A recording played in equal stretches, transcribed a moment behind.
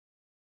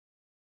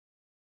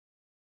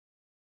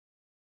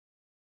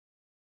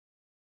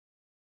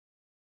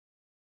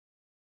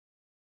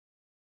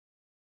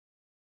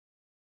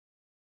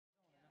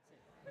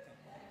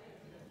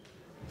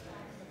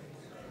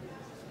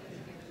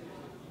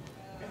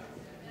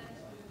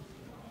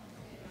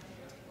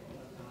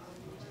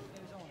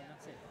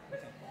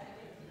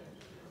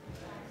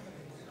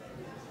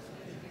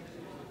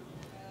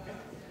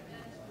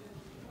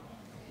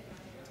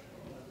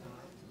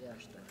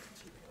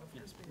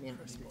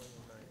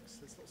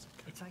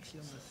It's actually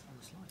on the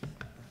slide.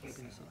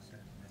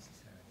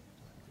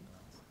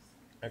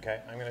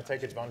 Okay, I'm going to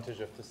take advantage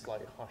of the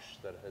slight hush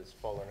that has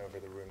fallen over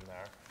the room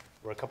there.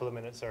 We're a couple of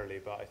minutes early,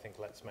 but I think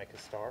let's make a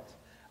start.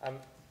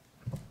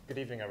 Good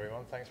evening,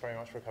 everyone. Thanks very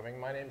much for coming.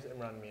 My name's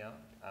Imran Mia.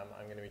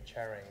 I'm going to be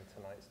chairing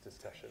tonight's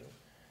discussion.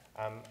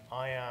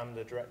 I am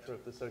the director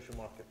of the Social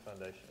Market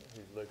Foundation,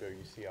 whose logo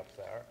you see up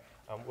there.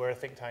 We're a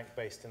think tank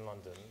based in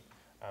London,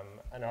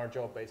 and our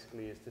job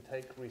basically is to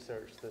take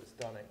research that's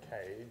done at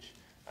Cage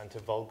and to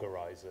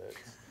vulgarize it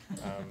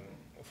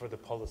for the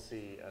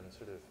policy and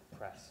sort of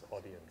press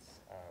audience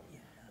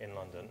in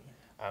London.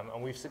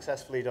 And we've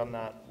successfully done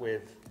that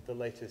with the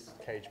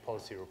latest Cage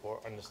policy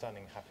report,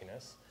 Understanding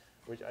Happiness,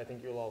 which I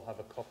think you'll all have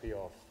a copy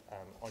of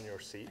on your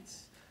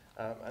seats.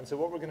 And so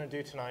what we're going to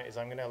do tonight is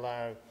I'm going to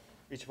allow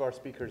each of our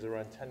speakers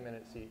around 10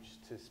 minutes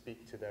each to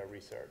speak to their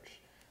research.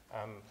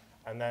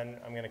 And then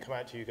I'm going to come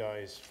out to you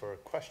guys for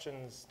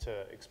questions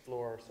to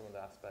explore some of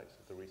the aspects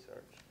of the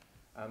research.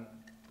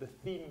 The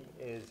theme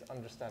is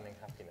Understanding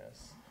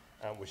Happiness,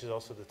 which is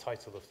also the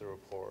title of the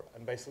report.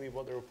 And basically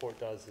what the report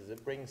does is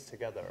it brings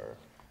together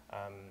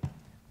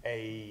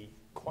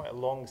quite a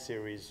long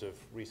series of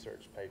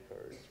research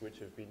papers which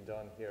have been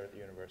done here at the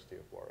University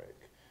of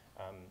Warwick,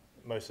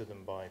 most of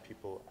them by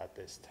people at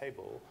this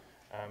table,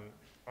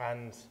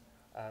 and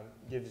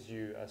gives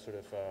you a sort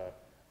of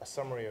a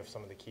summary of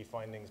some of the key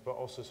findings, but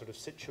also sort of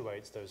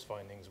situates those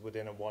findings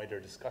within a wider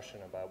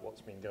discussion about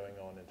what's been going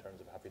on in terms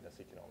of happiness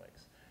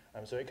economics.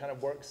 So it kind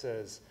of works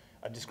as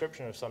a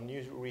description of some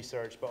new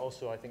research, but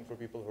also I think for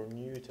people who are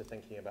new to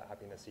thinking about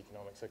happiness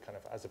economics, kind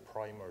of as a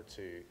primer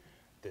to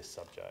this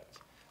subject.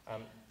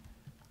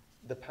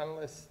 The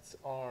panelists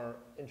are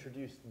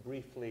introduced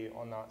briefly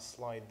on that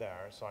slide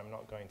there, so I'm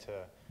not going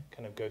to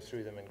kind of go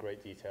through them in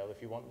great detail.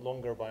 If you want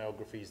longer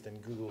biographies, then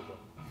Google them,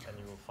 and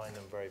you will find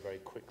them very, very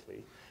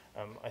quickly.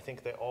 I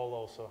think they all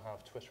also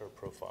have Twitter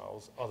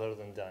profiles, other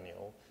than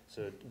Daniel.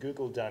 So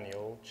Google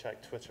Daniel,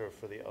 check Twitter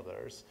for the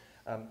others.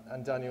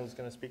 And Daniel's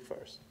going to speak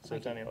first. So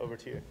Daniel, over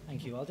to you.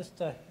 Thank you. I'll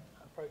just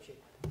approach it.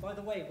 By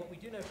the way, what we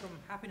do know from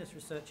happiness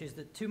research is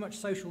that too much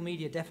social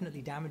media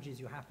definitely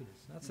damages your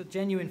happiness. That's a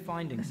genuine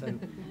finding, so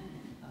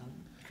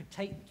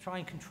try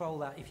and control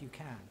that if you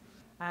can.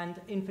 And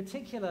in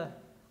particular,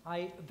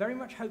 I very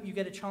much hope you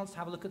get a chance to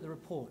have a look at the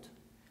report.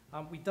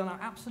 We've done our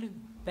absolute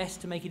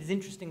best to make it as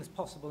interesting as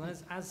possible, and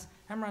as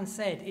Imran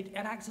said, it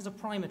acts as a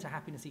primer to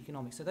happiness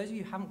economics. So those of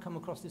you who haven't come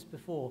across this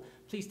before,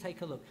 please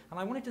take a look. And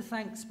I wanted to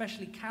thank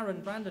especially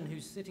Karen Brandon,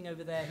 who's sitting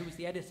over there, who was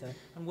the editor,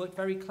 and worked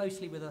very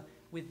closely with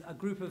a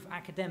group of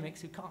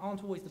academics who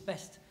aren't always the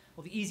best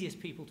or the easiest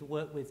people to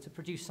work with to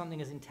produce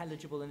something as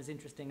intelligible and as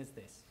interesting as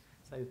this.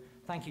 So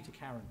thank you to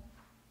Karen.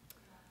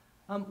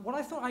 What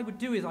I thought I would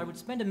do is I would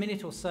spend a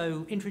minute or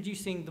so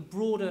introducing the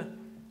broader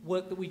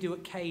work that we do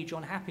at Cage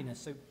on happiness,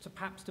 so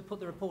perhaps to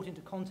put the report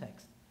into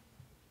context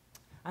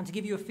and to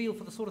give you a feel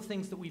for the sort of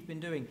things that we've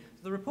been doing.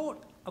 So the report,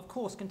 of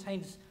course,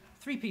 contains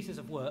 3 pieces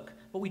of work,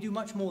 but we do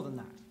much more than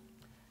that.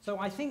 So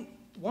I think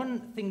one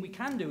thing we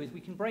can do is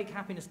we can break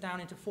happiness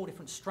down into 4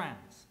 different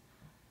strands.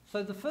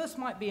 So the first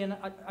might be an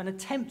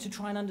attempt to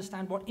try and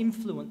understand what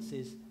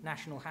influences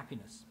national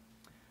happiness.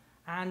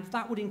 And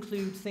that would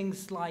include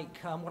things like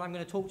what I'm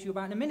going to talk to you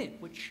about in a minute,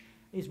 which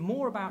is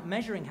more about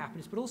measuring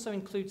happiness, but also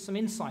includes some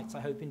insights, I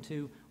hope,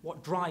 into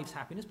what drives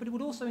happiness. But it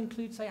would also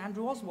include, say,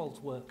 Andrew Oswald's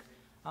work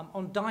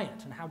on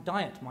diet and how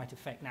diet might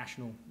affect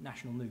national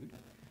mood.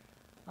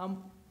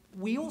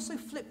 We also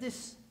flip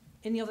this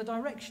in the other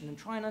direction and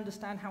try and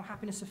understand how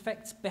happiness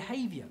affects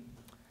behavior.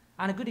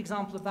 And a good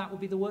example of that would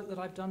be the work that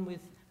I've done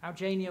with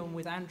Eugenia and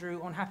with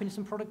Andrew on happiness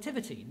and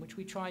productivity, in which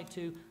we tried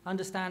to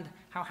understand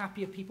how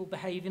happier people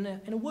behave in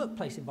a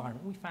workplace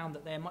environment. We found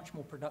that they're much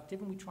more productive,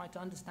 and we tried to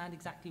understand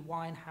exactly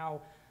why and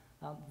how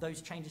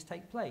those changes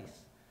take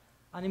place.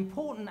 An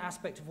important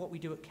aspect of what we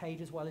do at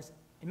Cage as well is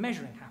in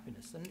measuring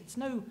happiness. And it's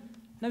no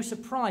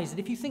surprise that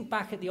if you think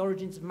back at the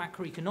origins of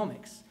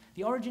macroeconomics,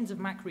 the origins of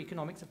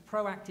macroeconomics, of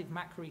proactive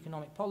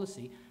macroeconomic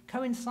policy,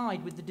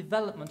 coincide with the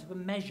development of a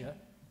measure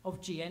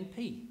of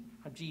GNP,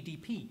 of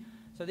GDP.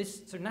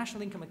 So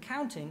national income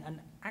accounting and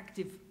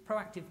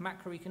proactive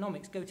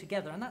macroeconomics go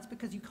together, and that's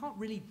because you can't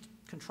really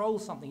control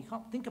something, you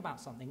can't think about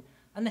something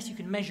unless you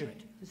can measure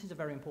it. This is a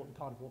very important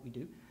part of what we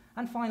do.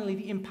 And finally,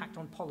 the impact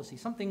on policy,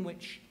 something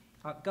which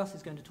Gus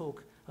is going to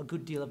talk a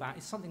good deal about,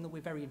 is something that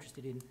we're very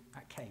interested in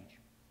at Cage.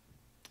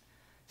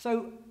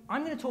 So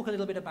I'm going to talk a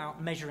little bit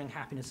about measuring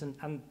happiness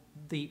and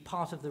the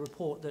part of the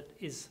report that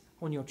is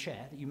on your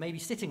chair, that you may be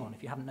sitting on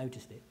if you haven't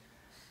noticed it.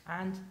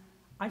 And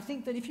I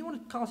think that if you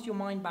want to cast your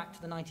mind back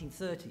to the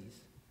 1930s,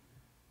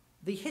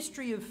 the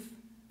history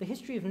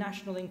of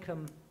national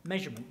income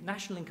measurement,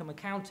 national income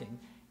accounting,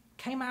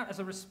 came out as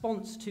a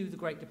response to the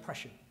Great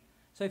Depression.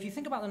 So if you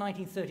think about the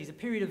 1930s, a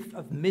period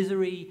of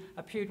misery,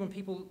 a period when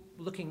people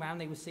looking around,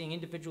 they were seeing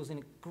individuals in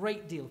a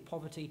great deal of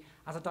poverty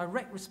as a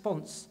direct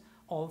response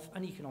of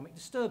an economic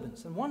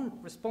disturbance. And one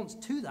response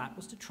to that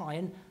was to try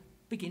and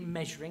begin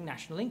measuring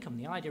national income.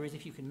 The idea is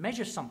if you can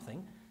measure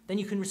something, then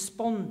you can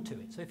respond to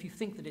it. So if you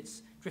think that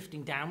it's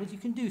drifting downwards, you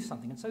can do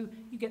something. And so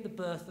you get the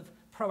birth of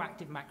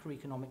proactive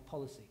macroeconomic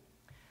policy.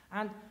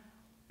 And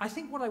I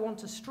think what I want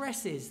to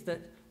stress is that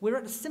we're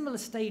at a similar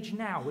stage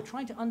now. We're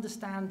trying to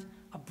understand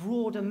a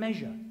broader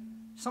measure,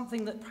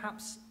 something that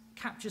perhaps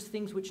captures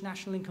things which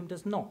national income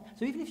does not.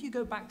 So even if you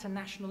go back to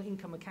national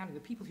income accounting, the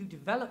people who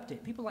developed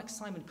it, people like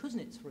Simon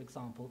Kuznets, for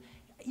example,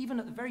 even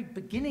at the very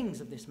beginnings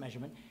of this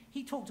measurement,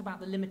 he talked about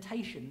the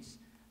limitations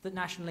that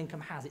national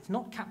income has. It's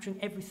not capturing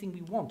everything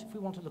we want if we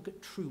want to look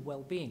at true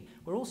well-being.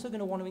 We're also going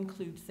to want to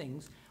include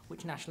things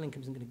which national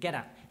income isn't going to get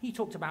at. He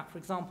talked about, for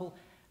example,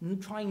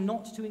 trying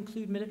not to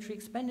include military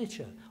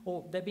expenditure,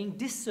 or there being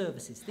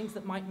disservices, things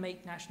that might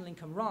make national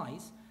income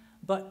rise,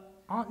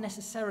 but aren't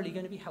necessarily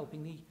going to be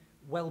helping the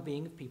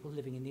well-being of people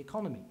living in the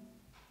economy.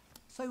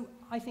 So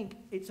I think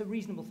it's a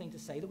reasonable thing to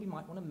say that we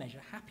might want to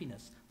measure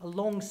happiness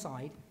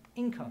alongside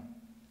income.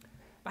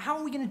 But how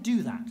are we going to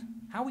do that?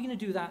 How are we going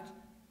to do that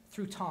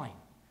through time?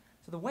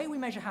 So the way we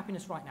measure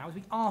happiness right now is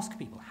we ask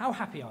people, how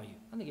happy are you?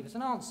 And they give us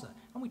an answer,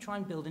 and we try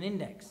and build an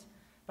index.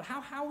 But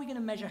how are we going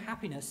to measure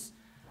happiness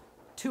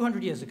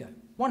 200 years ago,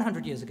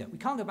 100 years ago? We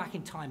can't go back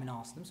in time and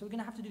ask them, so we're going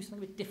to have to do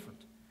something a bit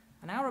different.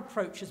 And our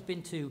approach has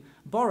been to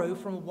borrow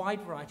from a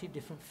wide variety of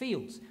different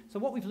fields. So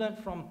what we've learned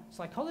from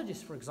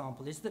psychologists, for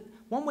example, is that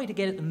one way to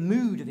get at the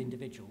mood of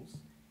individuals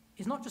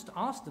is not just to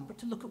ask them, but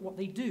to look at what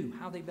they do,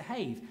 how they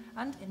behave,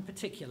 and in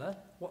particular,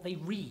 what they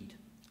read.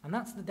 And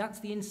that's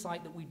the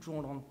insight that we've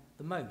drawn on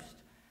the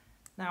most.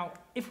 Now,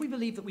 if we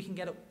believe that we can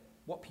get at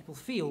what people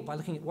feel by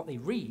looking at what they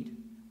read,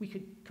 we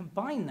could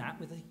combine that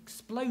with an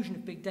explosion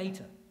of big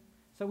data.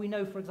 So we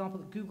know, for example,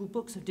 that Google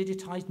Books have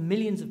digitized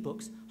millions of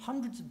books,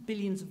 hundreds of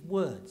billions of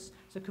words.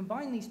 So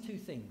combine these two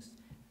things,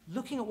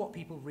 looking at what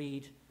people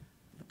read,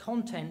 the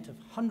content of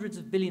hundreds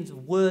of billions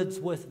of words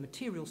worth of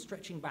material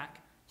stretching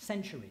back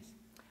centuries.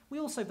 We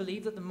also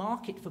believe that the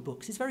market for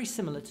books is very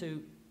similar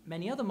to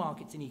many other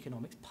markets in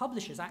economics.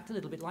 Publishers act a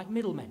little bit like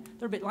middlemen.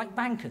 They're a bit like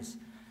bankers.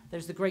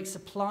 There's the great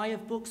supply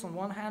of books on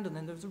one hand, and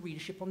then there's the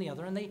readership on the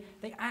other, and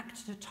they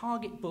act to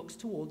target books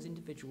towards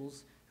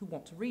individuals who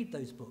want to read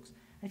those books.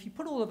 And if you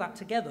put all of that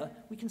together,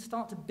 we can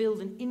start to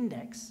build an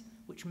index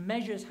which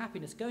measures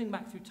happiness going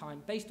back through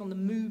time based on the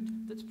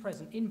mood that's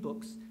present in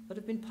books that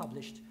have been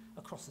published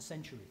across the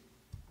centuries.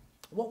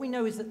 What we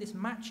know is that this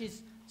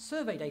matches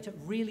survey data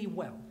really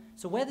well.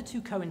 So where the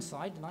two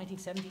coincide, the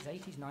 1970s,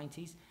 80s,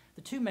 90s,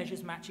 the two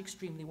measures match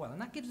extremely well.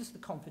 And that gives us the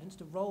confidence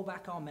to roll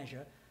back our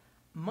measure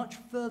much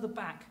further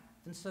back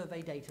than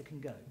survey data can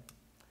go.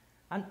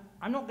 And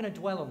I'm not going to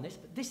dwell on this,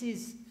 but this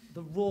is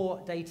the raw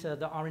data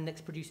that our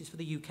index produces for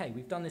the UK.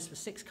 We've done this for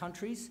 6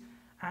 countries,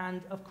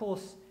 and of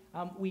course,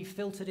 we've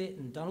filtered it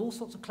and done all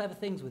sorts of clever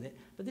things with it,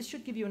 but this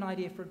should give you an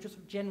idea for just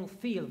a general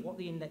feel of what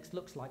the index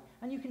looks like.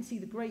 And you can see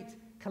the great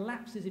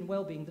collapses in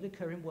well-being that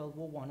occur in World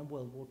War I and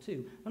World War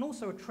II, and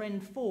also a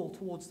trend fall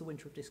towards the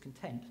winter of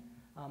discontent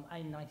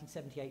in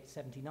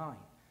 1978-79.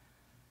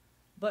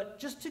 But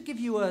just to give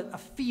you a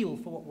feel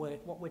for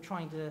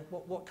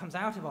what comes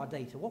out of our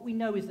data, what we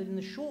know is that in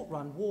the short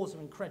run, wars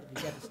are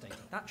incredibly devastating.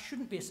 That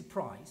shouldn't be a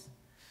surprise,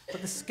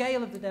 but the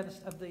scale of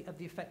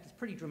the effect is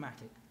pretty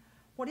dramatic.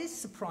 What is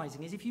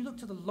surprising is if you look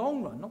to the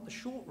long run, not the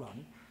short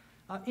run,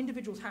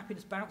 individuals'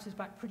 happiness bounces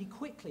back pretty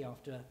quickly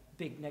after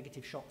big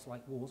negative shocks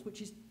like wars,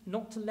 which is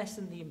not to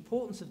lessen the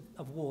importance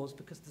of wars,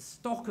 because the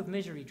stock of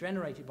misery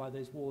generated by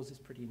those wars is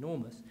pretty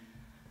enormous.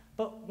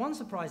 But one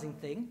surprising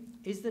thing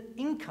is that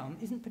income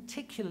isn't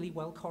particularly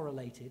well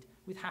correlated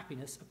with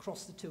happiness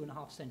across the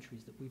 2.5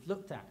 centuries that we've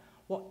looked at.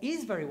 What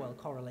is very well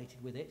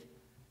correlated with it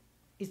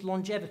is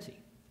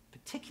longevity,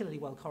 particularly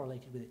well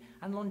correlated with it.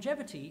 And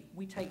longevity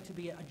we take to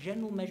be a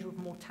general measure of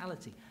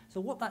mortality. So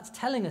what that's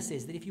telling us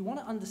is that if you want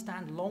to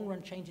understand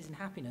long-run changes in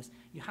happiness,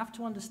 you have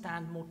to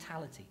understand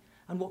mortality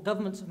and what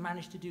governments have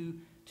managed to do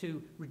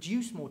to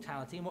reduce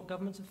mortality and what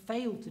governments have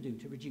failed to do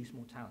to reduce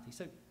mortality.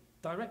 So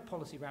direct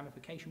policy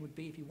ramification would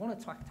be, if you want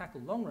to tackle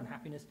long-run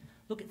happiness,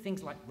 look at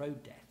things like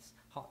road deaths,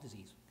 heart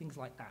disease, things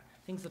like that,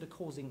 things that are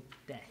causing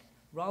death,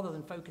 rather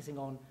than focusing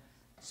on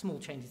small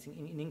changes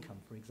in income,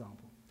 for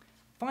example.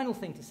 Final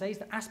thing to say is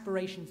that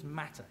aspirations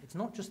matter. It's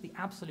not just the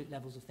absolute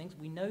levels of things.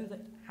 We know that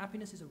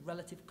happiness is a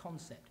relative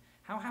concept.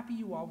 How happy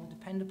you are will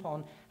depend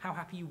upon how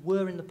happy you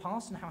were in the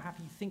past and how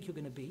happy you think you're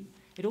going to be.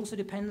 It also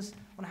depends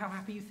on how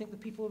happy you think the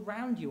people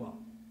around you are.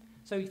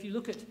 So if you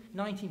look at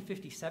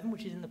 1957,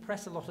 which is in the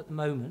press a lot at the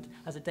moment,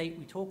 as a date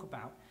we talk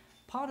about,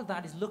 part of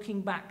that is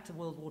looking back to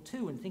World War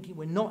II and thinking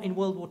we're not in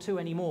World War II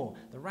anymore,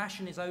 the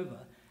ration is over,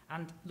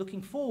 and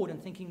looking forward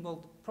and thinking, well,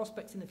 the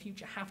prospects in the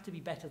future have to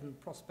be better than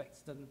prospects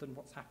than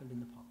what's happened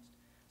in the past.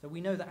 So we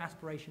know that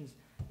aspirations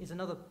is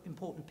another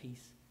important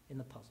piece in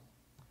the puzzle.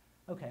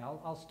 Okay,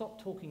 I'll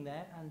stop talking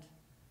there and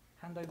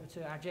hand over to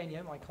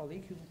Eugenio, my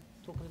colleague, who will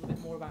talk a little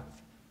bit more about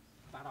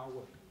our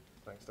work.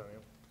 Thanks,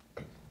 Daniel.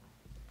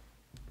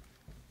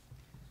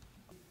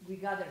 We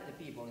gathered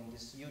the people in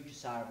this huge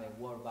survey,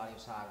 world value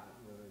survey,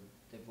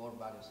 the world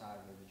value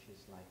survey, which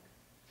is like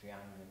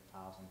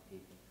 300,000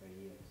 people per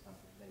year,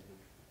 something like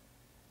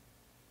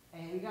that.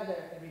 And we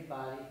gathered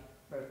everybody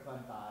per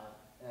quintile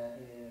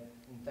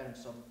in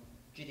terms of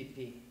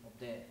GDP of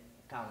the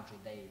country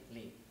they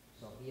live.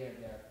 So here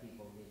there are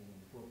people living in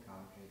the poor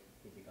country,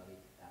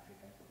 typically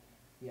African.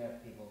 Here are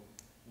people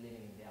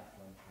living in the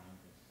affluent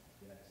countries,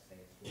 United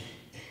States.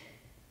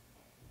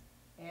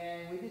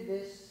 And we did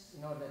this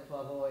in order to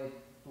avoid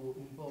to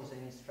impose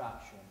any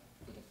structure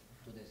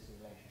to this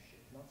relationship,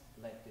 not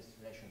let this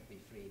relationship be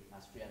free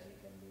as it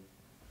can be.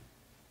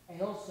 And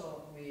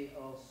also, we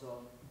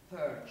also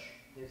purge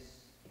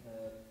this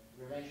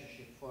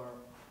relationship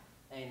for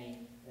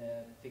any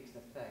fixed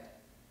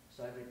effect.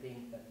 So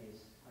everything that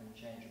is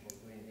unchangeable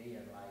during the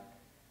year, like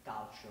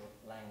culture,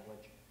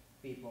 language,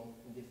 people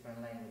in different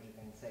languages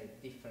can say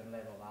different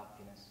level of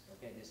happiness.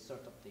 Okay, this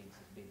sort of things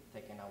has been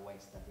taken away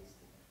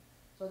statistically.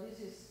 So this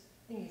is,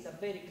 I think, it's a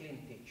very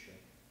clean picture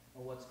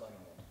of what's going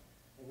on.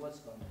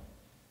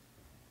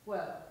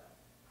 Well,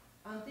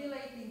 until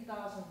 $18,000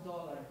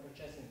 in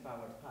purchasing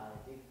power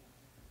parity,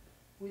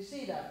 we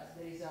see that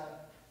there is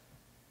a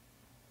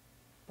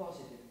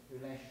positive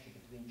relationship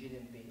between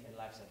GDP and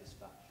life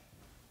satisfaction.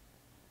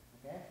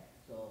 Okay?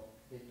 So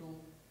the two,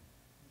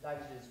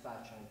 life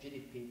satisfaction and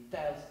GDP,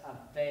 tells a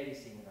very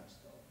similar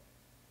story.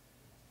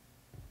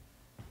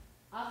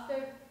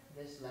 After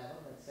this level,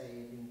 let's say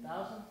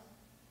 18,000,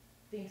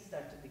 things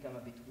start to become a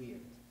bit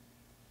weird.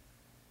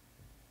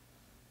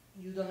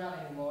 You don't have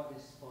anymore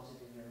this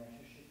positive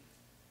relationship.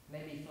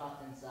 Maybe it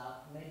flattens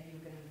out. Maybe you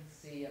can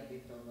see a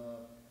bit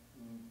of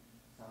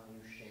some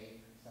new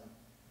shape. Some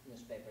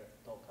newspaper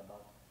talk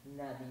about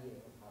nadir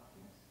of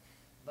happiness.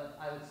 But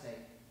I would say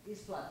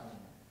it's flattening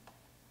out.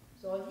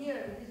 So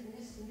here, in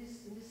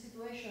this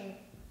situation,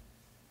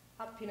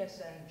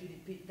 happiness and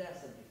GDP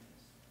tells a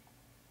difference.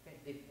 Okay,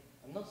 different.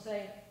 I'm not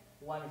saying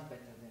one is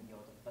better than the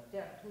other, but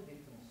there are two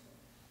different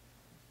stories.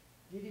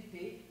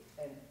 GDP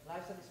and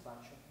life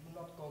satisfaction do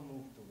not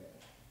move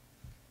together.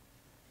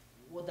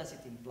 What does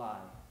it imply,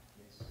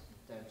 this,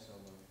 in terms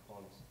of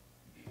policy?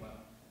 Well,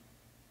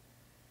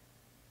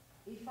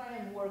 if I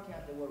am working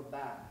at the World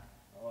Bank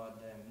or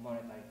the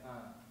Monetary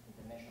Fund,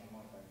 International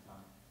Monetary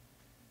Fund,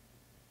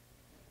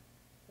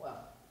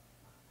 well,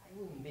 I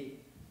wouldn't be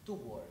too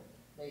worried.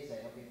 They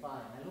say, okay,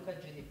 fine, I look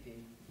at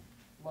GDP,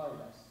 more or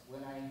less.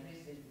 When I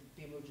increase the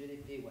people's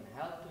GDP, when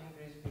I help to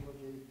increase people's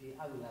GDP,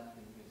 I will have to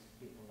increase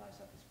people's life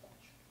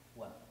satisfaction.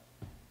 Well,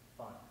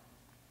 fine.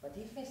 But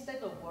if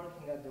instead of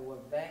working at the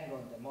World Bank or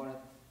the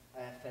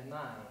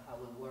FMI, I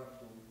will work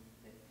to,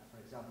 for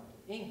example,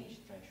 to English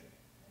Treasury,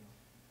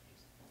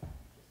 just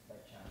by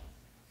chance.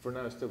 For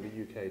now, still the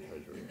UK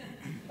Treasury.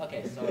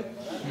 Okay, sorry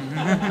for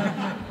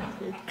that.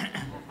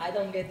 I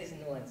don't get these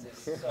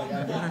nuances. Sorry,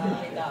 I'm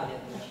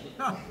Italian.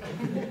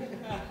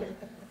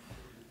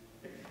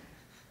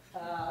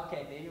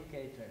 Okay, the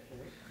UK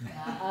Treasury.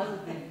 I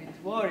would be a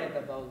bit worried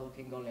about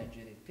looking only at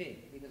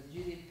GDP, because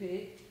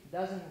GDP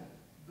doesn't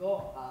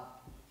go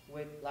up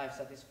with life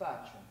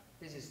satisfaction.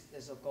 This is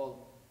the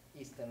so-called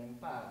Eastern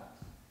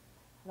paradox.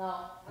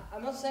 Now,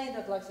 I'm not saying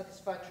that life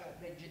satisfaction,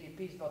 the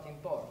GDP is not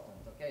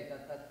important, okay?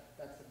 That's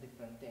a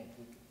different thing.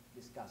 We can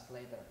discuss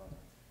later about it.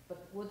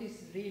 But what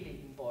is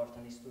really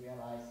important is to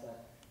realize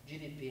that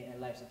GDP and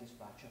life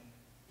satisfaction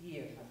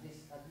here,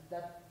 at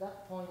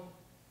that point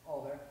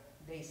over,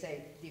 they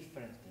say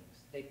different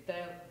things. They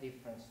tell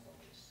different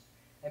stories.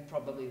 And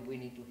probably we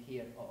need to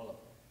hear all of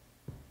them.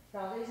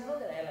 Now, there is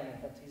another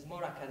element that is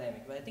more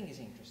academic, but I think is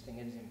interesting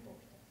and is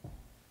important.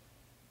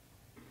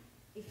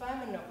 If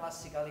I'm a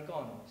neoclassical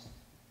economist,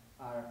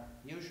 or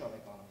usual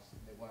economist,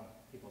 the one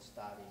people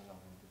study in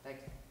the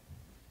textbook,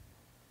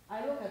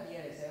 I look at the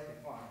area and say, okay,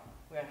 fine,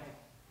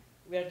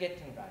 we are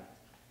getting right.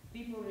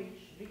 People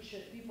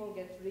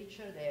get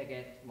richer, they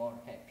get more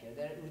happier,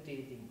 their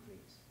utility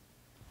increase.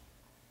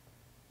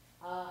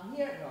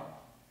 Here, no.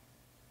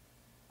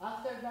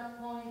 After that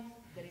point,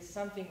 there is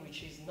something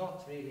which is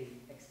not really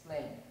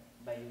explained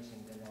by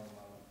using the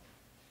normal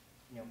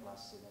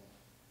neoclassical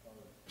or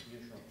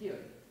usual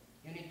theory.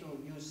 You need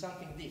to use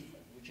something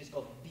different, which is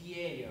called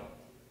behavioral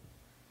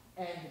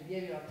theory. And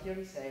behavioral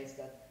theory says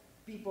that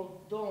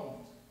people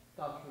don't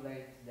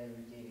calculate their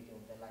utility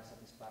on their life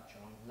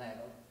satisfaction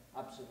level,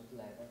 absolute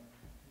level,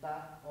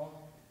 but on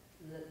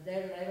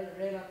their level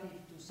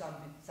relative to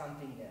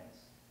something else.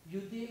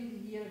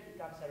 Utility here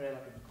becomes a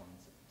relative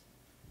concept.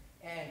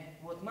 And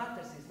what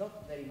matters is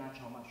not very much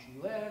how much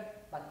you earn,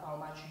 but how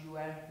much you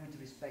earn with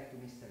respect to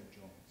Mr.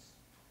 Jones,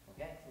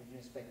 okay? With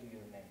respect to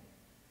your neighbor.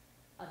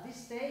 At this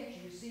stage,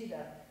 you see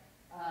that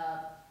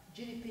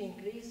GDP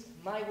increase,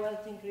 my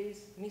wealth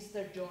increase,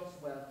 Mr. Jones'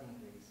 wealth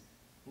increase.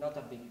 Not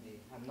a big deal.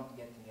 I'm not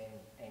getting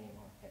any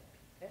more happy,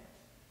 okay?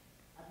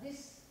 At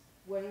this,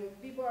 when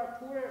people are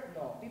poorer,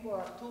 no, people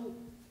are too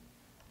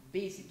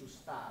busy to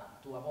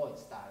starve, to avoid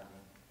starving.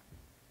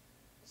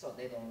 So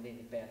they don't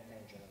really pay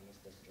attention to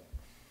Mr. Jones.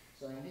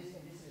 So in this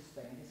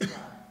respect, in this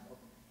line of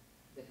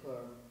the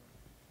curve,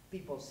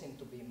 people seem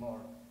to be more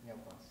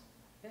neoclassical.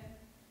 Okay?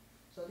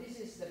 So this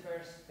is the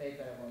first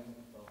paper I wanted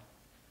to talk.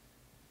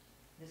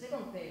 The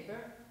second paper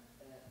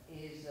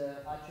is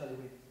actually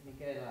with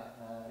Michela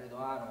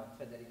Redoano and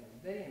Federica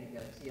Liberi.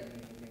 Michela is here,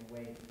 maybe you can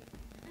wait.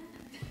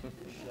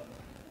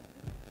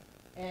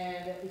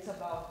 And it's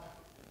about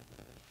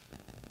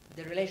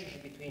the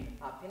relationship between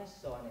happiness,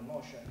 so an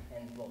emotion,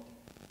 and voting.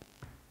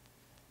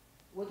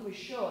 What we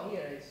show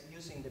here is,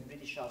 using the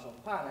British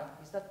Household panel,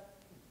 is that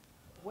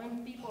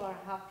when people are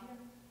happier,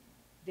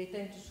 they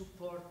tend to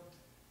support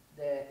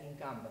the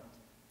incumbent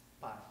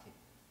party,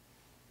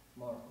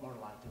 more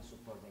likely to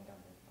support the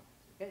incumbent party.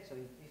 Okay, so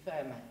if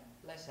I'm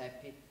less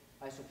happy,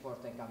 I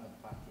support the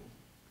incumbent party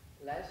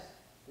less.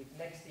 If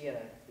next year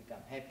I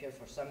become happier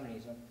for some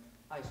reason,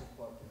 I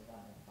support the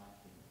incumbent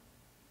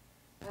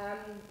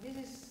party. This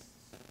is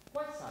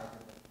quite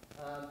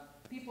sizable.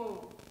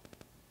 People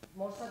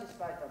more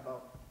satisfied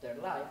about their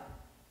life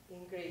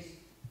increase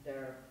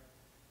their,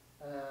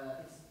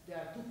 they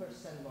are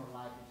 2% more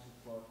likely to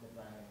support the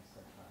Prime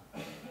Minister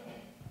party.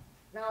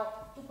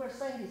 Now,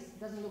 2%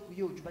 doesn't look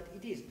huge, but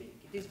it is big.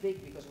 It is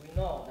big because we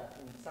know that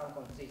in some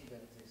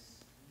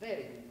constituencies,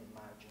 very little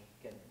margin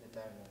can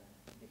determine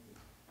the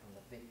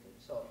victory.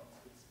 So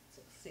it's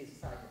a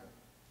sizable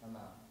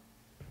amount.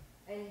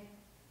 And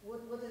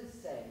what does it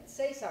say? It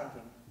says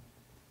something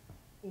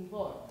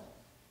important.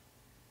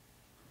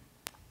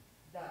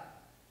 That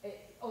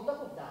on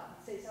top of that,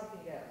 it says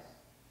something else.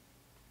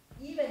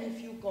 Even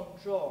if you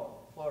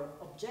control for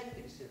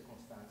objective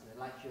circumstances,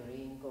 like your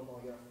income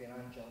or your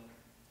financial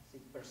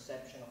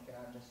perception of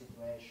financial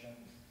situation,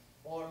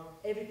 or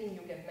everything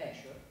you can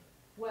measure,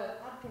 well,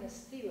 happiness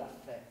still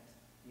affects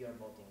your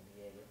voting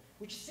behavior,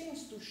 which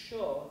seems to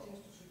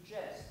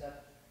suggest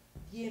that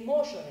the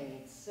emotion in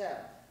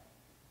itself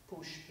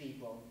push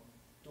people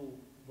to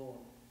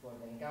vote for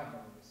the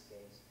incumbent in this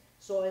case.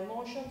 So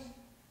emotions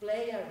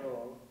play a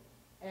role,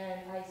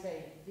 and I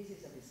say this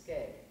is a bit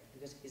scary,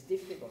 because it's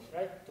difficult,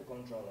 right, to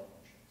control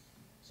emotions.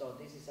 So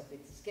this is a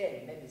bit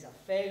scary. Maybe it's a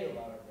failure of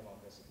our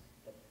democracy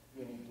that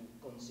we need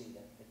to consider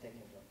and take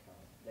into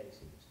account very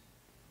seriously.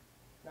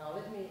 Now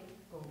let me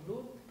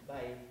conclude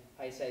by,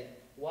 I say,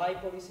 why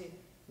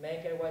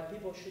policymakers, why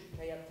people should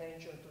pay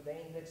attention to the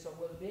index of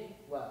well-being?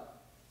 Well,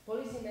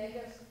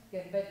 policymakers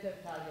can better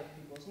target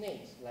people's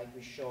needs, like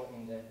we show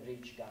in the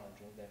rich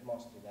country, in the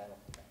most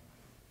developed country.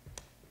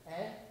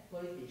 And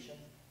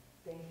politicians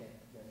can get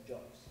their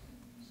jobs.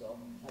 So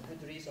a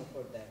good reason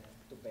for them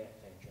to pay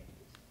attention to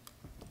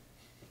this.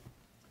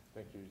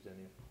 Thank you,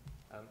 Eugenio.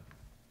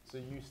 So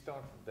you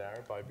started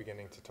there by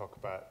beginning to talk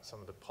about some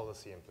of the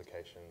policy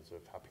implications of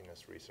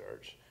happiness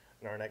research.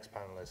 And our next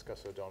panelist,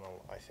 Gus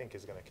O'Donnell, I think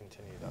is going to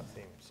continue that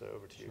theme. So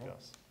over to you,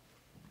 Gus.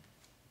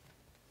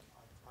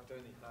 I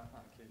don't need that,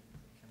 thank you.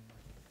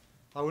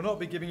 I will not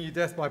be giving you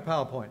death by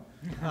PowerPoint.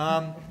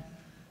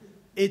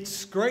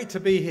 It's great to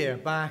be here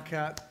back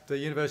at the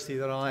university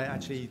that I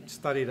actually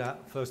studied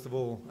at, first of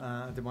all.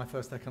 Did my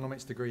first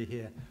economics degree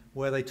here,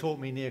 where they taught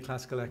me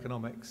neoclassical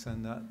economics,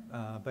 and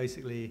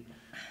basically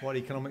what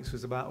economics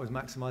was about was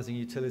maximizing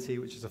utility,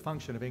 which is a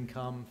function of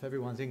income. If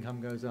everyone's income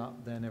goes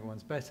up, then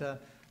everyone's better.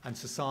 And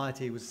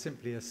society was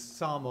simply a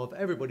sum of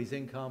everybody's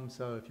income.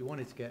 So if you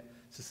wanted to get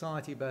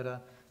society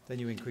better, then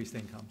you increased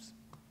incomes.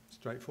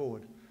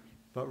 Straightforward,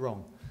 but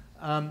wrong.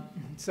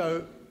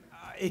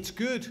 It's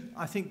good.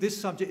 I think this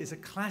subject is a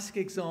classic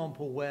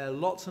example where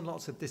lots and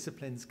lots of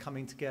disciplines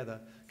coming together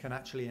can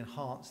actually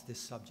enhance this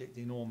subject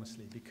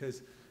enormously,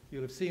 because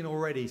you'll have seen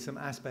already some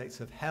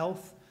aspects of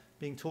health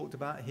being talked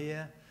about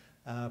here,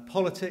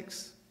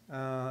 politics,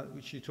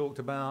 which you talked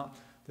about,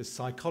 there's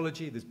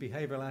psychology, there's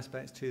behavioral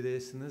aspects to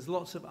this, and there's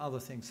lots of other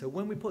things. So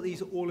when we put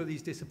all of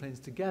these disciplines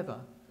together,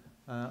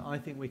 I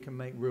think we can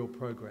make real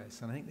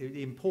progress. And I think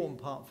the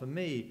important part for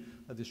me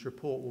of this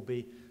report will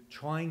be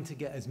trying to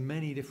get as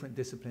many different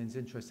disciplines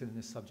interested in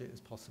this subject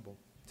as possible,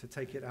 to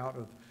take it out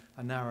of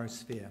a narrow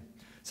sphere.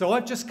 So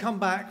I've just come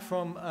back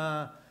from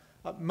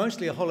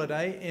mostly a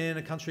holiday in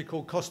a country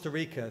called Costa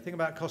Rica. The thing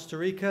about Costa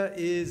Rica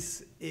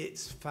is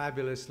it's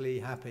fabulously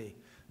happy.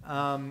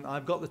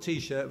 I've got the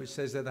t-shirt which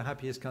says they're the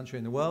happiest country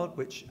in the world,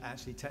 which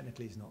actually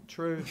technically is not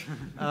true.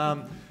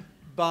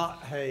 But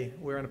hey,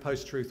 we're in a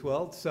post-truth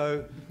world,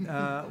 so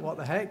what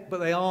the heck? But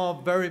they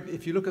are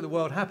if you look at the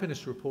World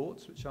Happiness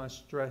Reports, which I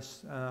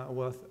stress are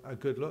worth a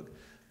good look,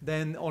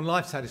 then on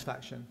life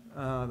satisfaction,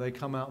 they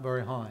come out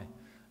very high.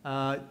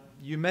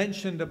 You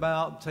mentioned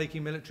about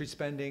taking military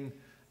spending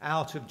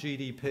out of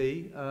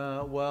GDP.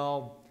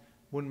 Well,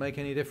 wouldn't make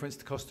any difference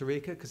to Costa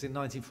Rica, because in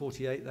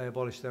 1948 they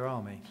abolished their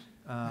army.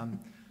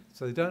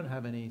 So they don't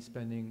have any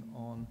spending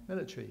on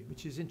military,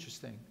 which is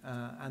interesting.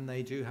 And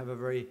they do have a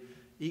very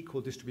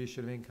equal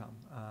distribution of income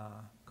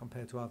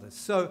compared to others.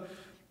 So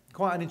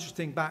quite an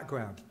interesting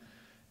background.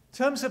 In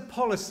terms of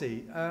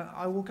policy,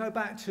 I will go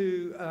back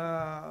to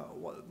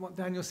what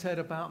Daniel said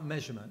about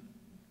measurement.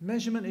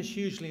 Measurement is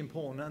hugely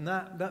important, and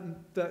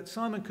that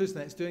Simon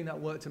Kuznets doing that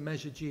work to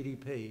measure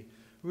GDP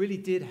really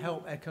did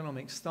help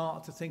economics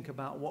start to think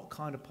about what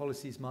kind of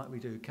policies might we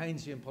do.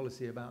 Keynesian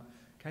policy about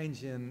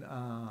Keynesian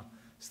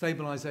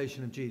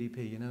stabilization of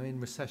GDP, you know, in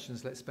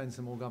recessions, let's spend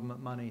some more government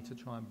money to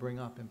try and bring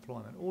up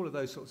employment, all of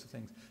those sorts of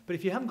things. But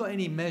if you haven't got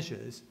any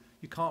measures,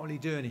 you can't really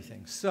do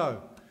anything.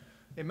 So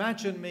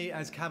imagine me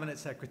as cabinet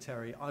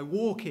secretary. I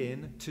walk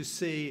in to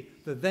see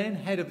the then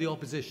head of the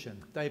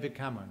opposition, David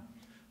Cameron.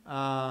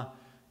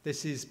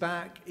 This is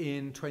back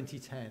in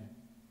 2010.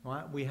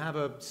 right? We have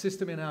a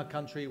system in our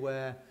country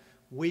where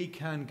we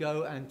can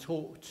go and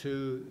talk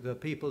to the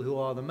people who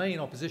are the main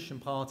opposition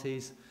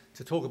parties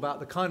to talk about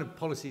the kind of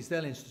policies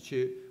they'll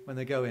institute when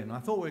they go in. I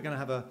thought we were going to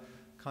have a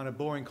kind of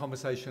boring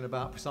conversation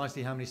about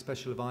precisely how many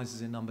special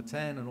advisors in number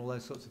 10 and all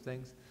those sorts of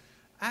things.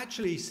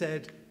 Actually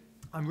said,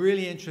 I'm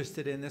really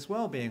interested in this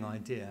well-being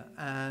idea,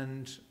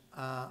 and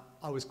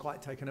I was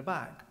quite taken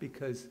aback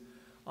because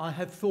I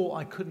had thought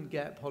I couldn't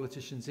get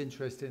politicians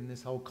interested in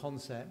this whole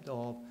concept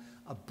of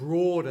a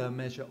broader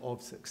measure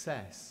of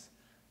success.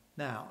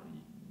 Now,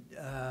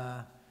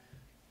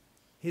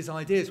 his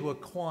ideas were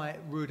quite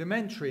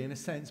rudimentary in a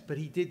sense, but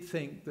he did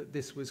think that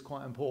this was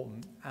quite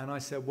important. And I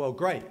said, well,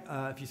 great,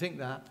 if you think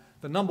that,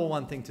 the number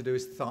one thing to do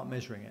is to start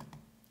measuring it.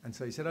 And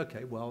so he said,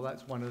 okay, well,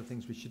 that's one of the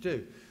things we should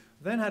do.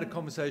 Then had a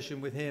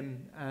conversation with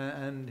him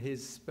and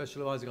his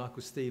special advisor, guy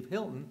called Steve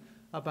Hilton,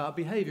 about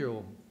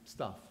behavioural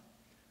stuff.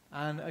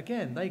 And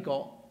again, they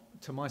got,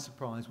 to my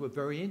surprise, were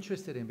very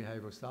interested in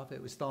behavioural stuff.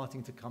 It was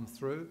starting to come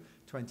through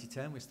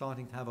 2010. We're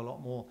starting to have a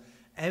lot more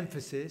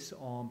emphasis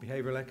on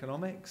behavioural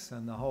economics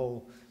and the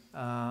whole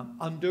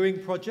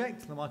Undoing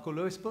Project, the Michael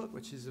Lewis book,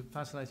 which is a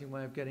fascinating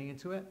way of getting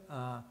into it.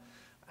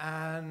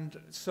 And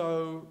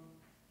so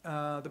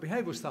the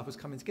behavioural stuff was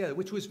coming together,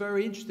 which was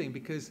very interesting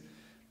because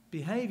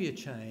behaviour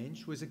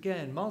change was,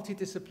 again,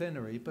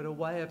 multidisciplinary, but a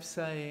way of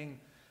saying,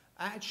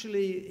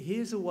 actually,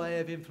 here's a way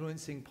of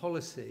influencing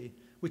policy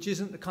which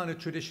isn't the kind of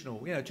traditional,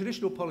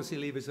 traditional policy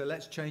levers are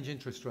let's change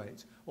interest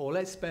rates or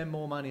let's spend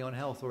more money on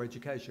health or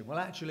education. Well,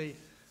 actually,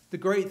 the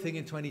great thing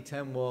in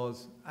 2010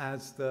 was,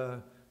 as the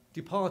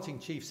departing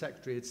chief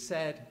secretary had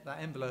said, that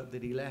envelope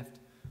that he left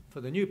for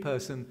the new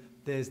person,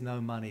 there's no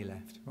money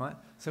left, right?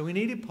 So we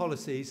needed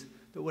policies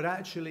that would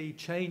actually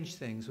change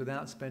things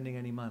without spending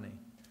any money.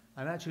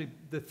 And actually,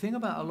 the thing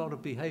about a lot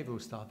of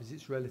behavioural stuff is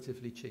it's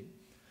relatively cheap.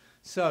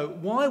 So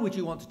why would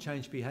you want to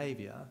change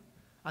behaviour?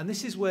 And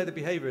this is where the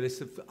behaviouralists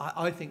have,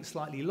 I think,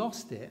 slightly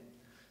lost it,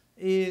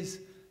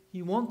 is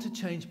you want to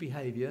change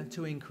behaviour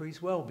to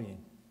increase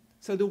well-being.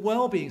 So the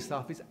well-being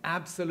stuff is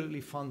absolutely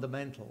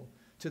fundamental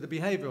to the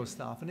behavioural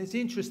stuff. And it's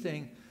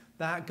interesting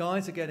that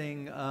guys are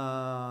getting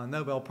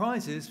Nobel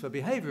Prizes for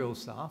behavioural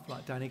stuff,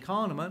 like Danny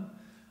Kahneman,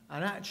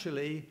 and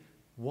actually,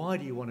 why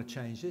do you want to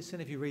change this?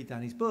 And if you read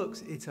Danny's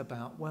books, it's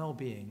about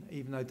well-being,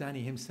 even though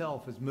Danny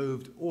himself has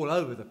moved all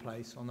over the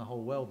place on the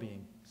whole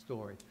well-being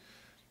story.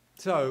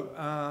 So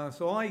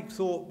I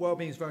thought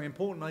well-being is very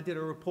important. I did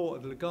a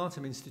report at the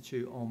Legatum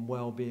Institute on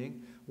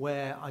well-being,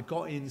 where I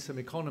got in some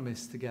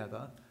economists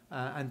together,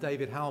 and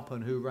David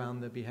Halpern, who ran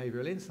the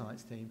Behavioural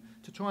Insights team,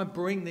 to try and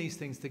bring these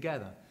things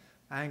together.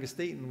 Angus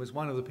Deaton was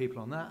one of the people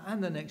on that,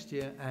 and the next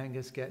year,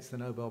 Angus gets the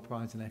Nobel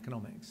Prize in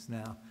Economics.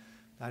 Now,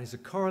 that is a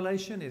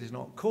correlation, it is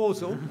not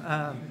causal.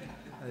 I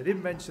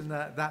didn't mention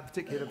that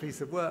particular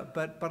piece of work,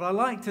 but I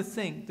like to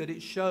think that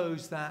it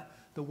shows that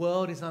the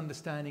world is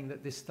understanding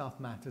that this stuff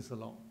matters a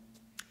lot.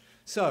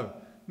 So,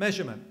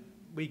 measurement.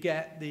 We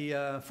get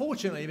the,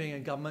 fortunately being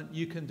in government,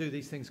 you can do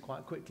these things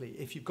quite quickly.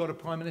 If you've got a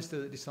Prime Minister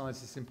that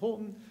decides it's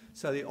important,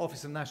 so the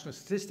Office of National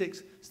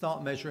Statistics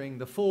start measuring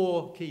the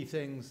 4 key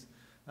things,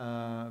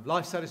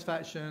 life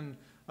satisfaction,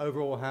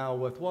 overall how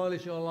worthwhile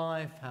is your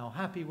life, how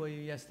happy were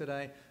you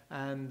yesterday,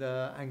 and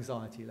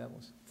anxiety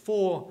levels.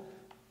 4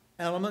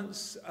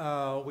 elements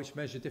which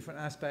measure different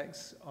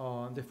aspects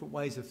on different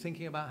ways of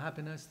thinking about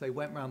happiness. They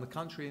went around the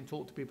country and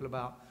talked to people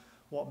about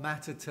what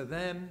mattered to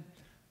them.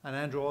 And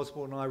Andrew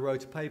Osborne and I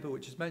wrote a paper,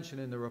 which is mentioned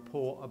in the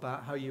report,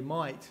 about how you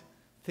might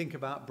think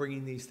about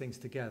bringing these things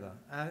together.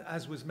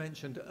 As was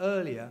mentioned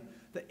earlier,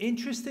 the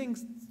interesting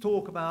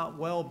talk about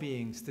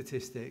well-being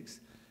statistics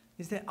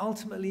is they're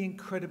ultimately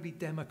incredibly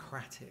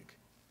democratic.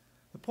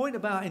 The point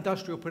about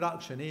industrial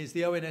production is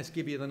the ONS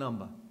give you the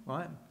number,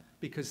 right?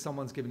 Because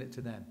someone's given it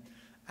to them.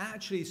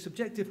 Actually,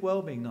 subjective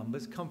well-being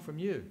numbers come from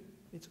you.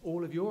 It's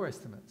all of your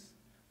estimates.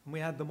 And we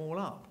add them all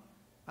up.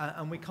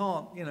 And we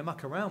can't,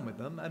 muck around with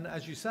them. And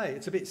as you say,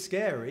 it's a bit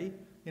scary.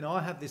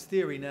 I have this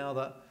theory now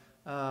that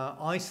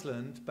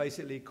Iceland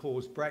basically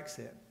caused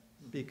Brexit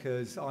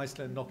because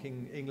Iceland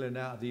knocking England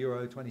out of the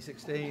Euro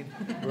 2016.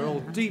 We're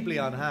all deeply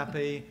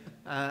unhappy.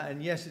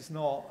 And yes, it's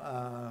not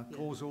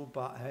causal,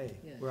 but hey,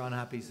 we're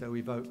unhappy, so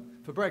we vote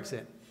for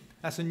Brexit.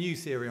 That's a new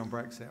theory on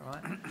Brexit,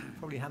 right?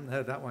 Probably haven't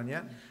heard that one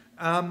yet.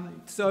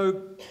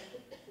 So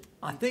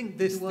I think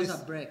this... It was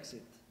a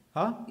Brexit.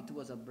 Huh? It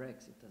was a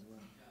Brexit as well.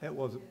 It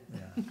was,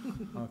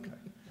 yeah,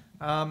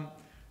 okay.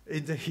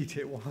 Indeed,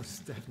 it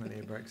was definitely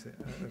a Brexit,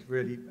 a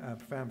really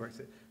profound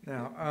Brexit.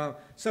 Now,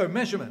 so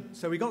measurement.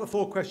 So we got the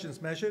 4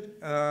 questions measured,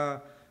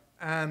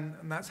 and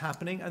that's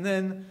happening. And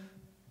then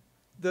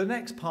the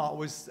next part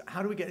was,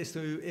 how do we get this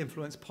to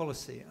influence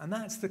policy? And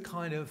that's the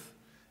kind of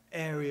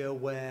area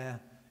where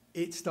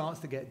it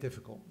starts to get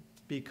difficult,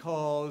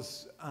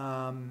 because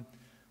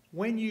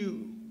when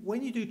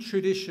you do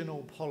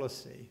traditional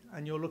policy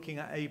and you're looking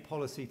at a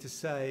policy to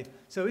say,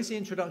 so is the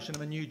introduction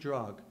of a new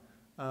drug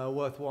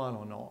worthwhile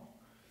or not?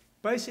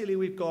 Basically,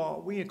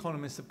 we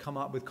economists have come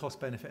up with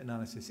cost-benefit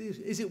analysis.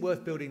 Is it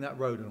worth building that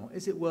road or not?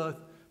 Is it worth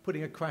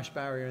putting a crash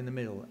barrier in the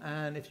middle.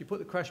 And if you put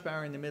the crash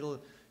barrier in the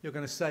middle, you're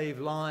going to save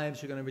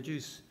lives, you're going to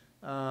reduce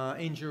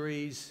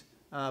injuries,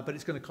 but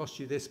it's going to cost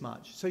you this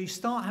much. So you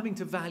start having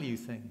to value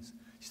things.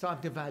 You start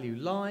having to value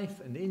life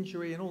and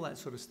injury and all that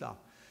sort of stuff.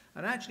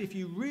 And actually, if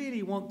you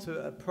really want to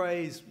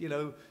appraise, you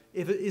know,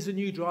 if it is a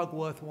new drug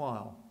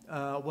worthwhile,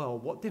 well,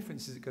 what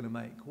difference is it going to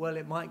make? Well,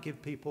 it might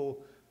give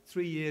people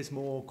 3 years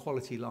more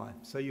quality life.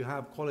 So you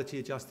have quality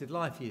adjusted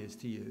life years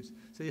to use.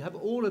 So you have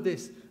all of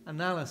this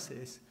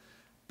analysis,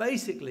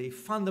 basically,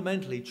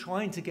 fundamentally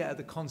trying to get at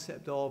the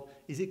concept of,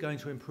 is it going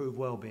to improve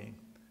well-being?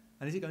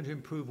 And is it going to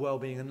improve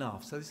well-being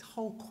enough? So this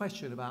whole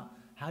question about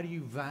how do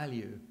you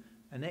value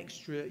an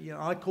extra, you know,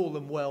 I call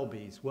them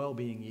well-bees,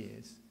 well-being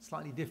years,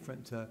 slightly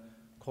different to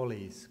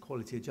QALYs,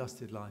 quality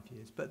adjusted life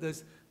years. But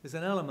there's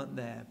an element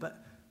there.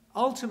 But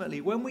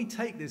ultimately, when we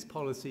take this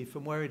policy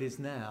from where it is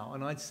now,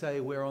 and I'd say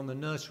we're on the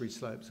nursery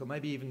slopes, or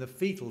maybe even the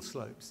fetal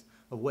slopes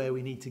of where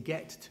we need to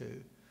get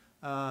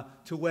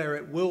to where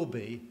it will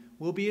be,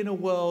 we'll be in a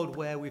world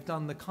where we've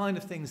done the kind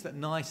of things that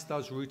NICE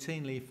does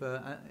routinely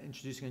for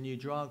introducing a new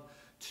drug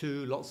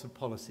to lots of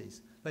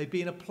policies. They've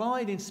been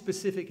applied in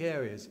specific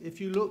areas.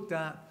 If you looked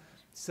at,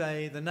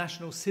 say, the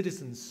National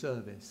Citizens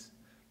Service,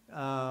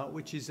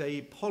 which is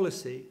a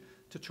policy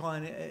to try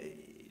and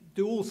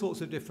do all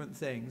sorts of different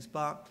things,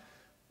 but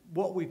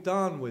what we've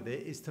done with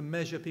it is to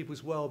measure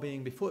people's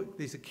well-being before.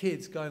 These are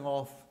kids going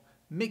off,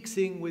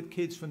 mixing with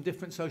kids from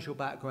different social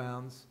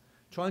backgrounds,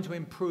 trying to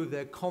improve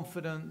their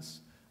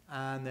confidence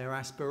and their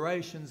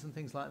aspirations and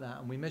things like that.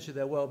 And we measure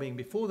their well-being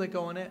before they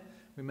go on it,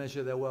 we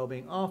measure their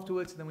well-being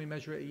afterwards, and then we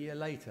measure it a year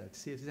later to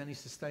see if there's any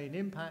sustained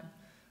impact.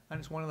 And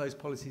it's one of those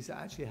policies that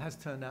actually has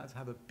turned out to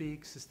have a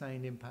big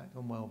sustained impact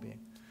on well-being.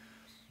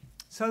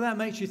 So that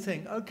makes you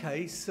think,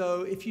 okay,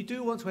 so if you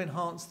do want to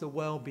enhance the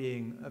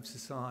well-being of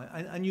society,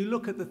 and you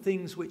look at the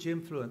things which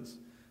influence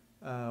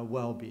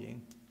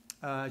well-being,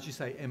 as you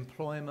say,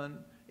 employment,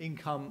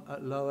 income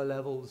at lower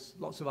levels,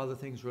 lots of other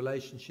things,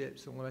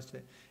 relationships, and all the rest of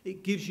it,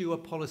 it gives you a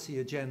policy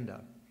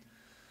agenda.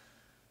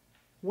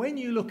 When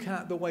you look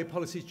at the way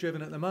policy is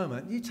driven at the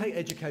moment, you take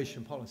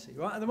education policy,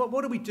 right? And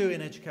what do we do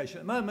in education?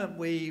 At the moment,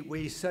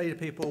 we say to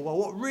people, well,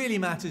 what really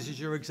matters is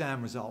your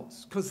exam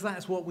results, because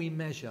that's what we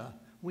measure.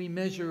 We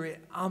measure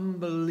it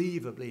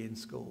unbelievably in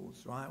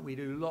schools, right? We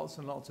do lots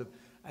and lots of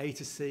A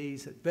to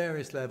C's at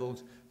various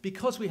levels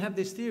because we have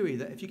this theory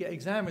that if you get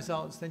exam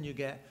results, then you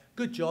get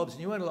good jobs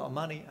and you earn a lot of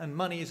money, and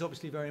money is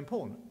obviously very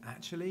important.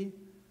 Actually,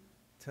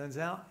 turns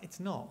out it's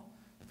not.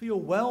 For your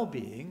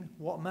well-being,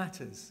 what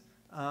matters?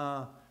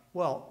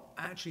 Well,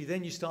 actually,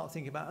 then you start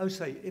thinking about, oh,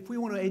 say, if we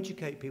want to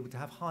educate people to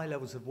have high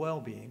levels of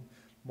well-being,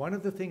 one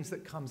of the things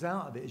that comes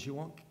out of it is you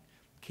want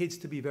kids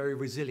to be very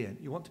resilient.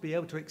 You want to be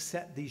able to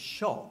accept these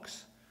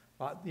shocks,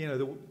 like, you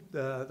know,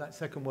 that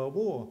Second World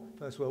War,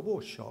 First World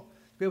War shock,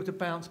 to be able to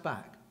bounce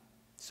back.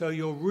 So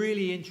you're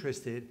really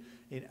interested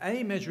in,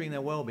 A, measuring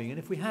their well-being. And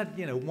if we had,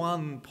 you know,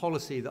 one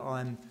policy that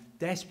I'm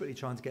desperately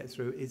trying to get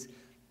through is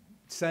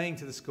saying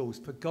to the schools,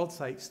 for God's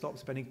sake, stop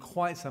spending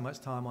quite so much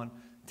time on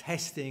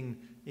testing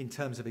in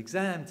terms of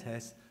exam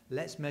tests.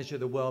 Let's measure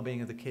the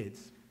well-being of the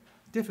kids.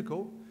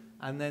 Difficult.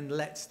 And then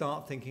let's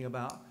start thinking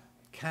about,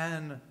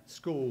 can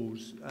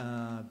schools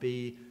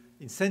be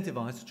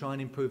incentivized to try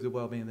and improve the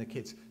well-being of their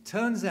kids?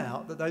 Turns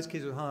out that those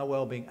kids with higher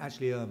well-being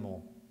actually earn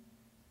more.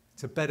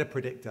 It's a better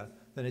predictor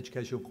than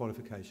educational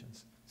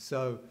qualifications.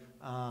 So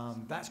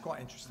that's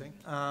quite interesting.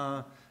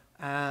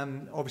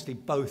 And obviously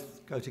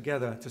both go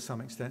together to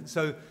some extent.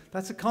 So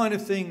that's the kind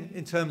of thing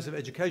in terms of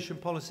education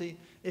policy.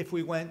 If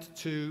we went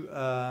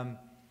to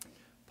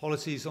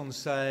policies on,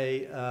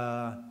 say,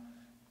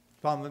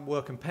 Department of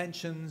Work and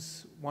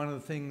Pensions, one of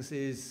the things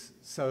is,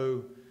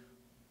 so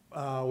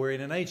we're in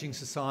an aging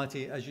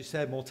society, as you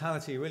said,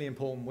 mortality really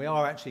important. We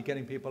are actually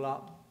getting people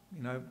up,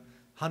 you know,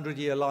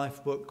 100-year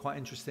life book, quite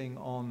interesting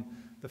on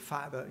the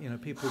fact that, you know,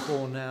 people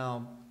born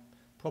now,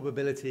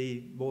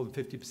 probability more than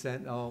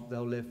 50%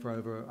 they'll live for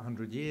over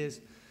 100 years.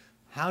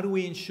 How do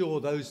we ensure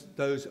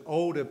those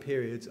older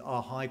periods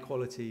are high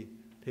quality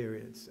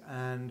periods?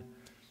 And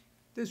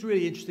there's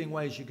really interesting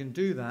ways you can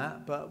do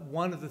that, but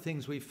one of the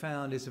things we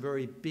found is a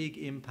very big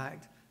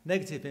impact,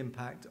 negative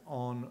impact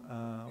on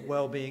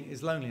well-being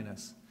is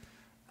loneliness.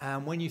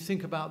 And when you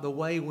think about the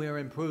way we're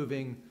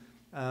improving,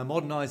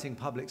 modernizing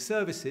public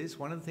services,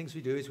 one of the things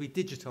we do is we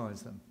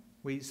digitize them.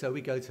 So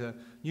we go to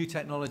new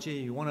technology.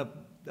 You want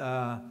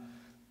to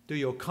do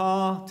your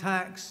car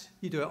tax,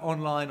 you do it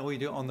online or you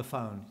do it on the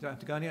phone. You don't have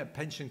to go anywhere.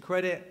 Pension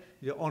credit,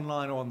 you do it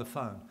online or on the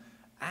phone.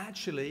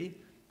 Actually,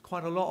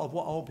 quite a lot of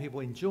what old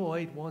people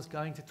enjoyed was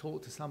going to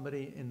talk to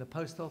somebody in the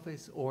post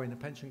office or in the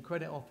pension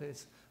credit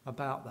office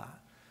about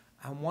that.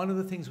 And one of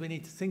the things we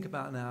need to think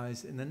about now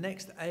is in the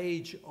next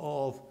age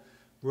of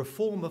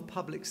reform of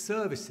public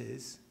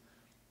services,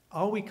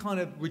 are we kind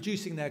of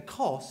reducing their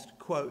cost,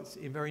 quotes,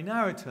 in very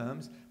narrow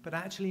terms, but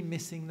actually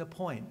missing the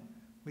point?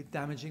 We're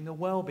damaging the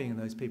well-being of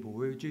those people.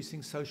 We're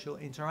reducing social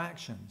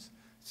interactions.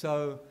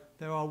 So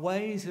there are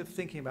ways of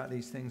thinking about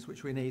these things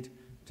which we need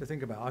to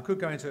think about. I could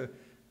go into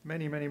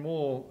many, many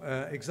more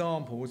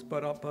examples,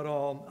 but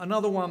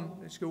another one,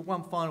 let's go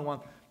one final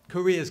one.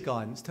 careers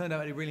guidance turned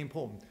out to be really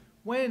important.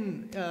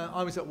 When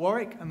I was at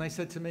Warwick and they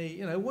said to me,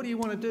 you know, what do you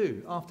want to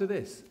do after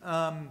this?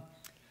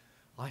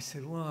 I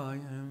said, well,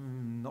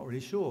 I'm not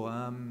really sure.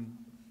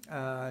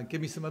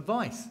 Give me some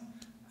advice.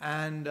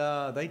 And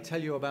they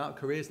tell you about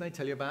careers, and they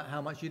tell you about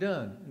how much you'd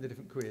earn in the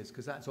different careers,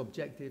 because that's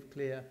objective,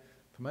 clear,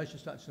 promotion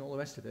structure and all the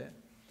rest of it.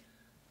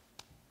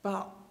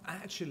 But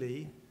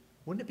actually,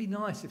 wouldn't it be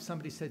nice if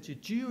somebody said to you,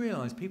 do you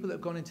realise people that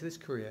have gone into this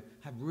career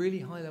have really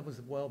high levels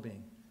of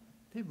well-being?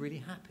 They're really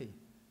happy.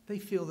 They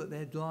feel that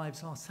their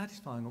lives are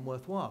satisfying and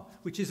worthwhile,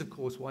 which is, of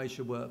course, why you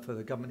should work for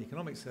the Government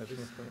Economic Service,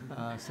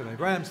 Sir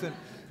Ramsden,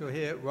 who are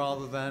here,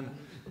 rather than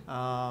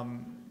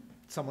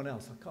someone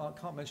else. I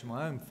can't mention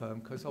my own firm,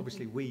 because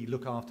obviously we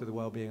look after the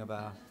well-being of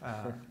our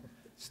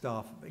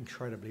staff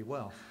incredibly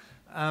well.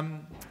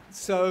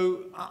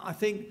 So I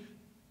think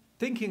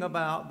thinking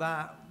about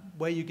that,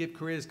 where you give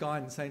careers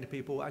guidance, saying to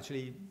people,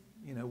 actually,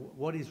 you know,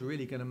 what is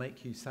really going to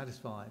make you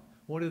satisfied?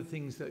 What are the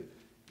things that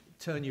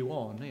turn you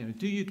on? You know,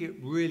 do you get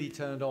really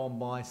turned on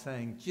by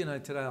saying, you know,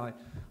 today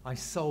I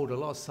sold a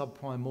lot of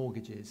subprime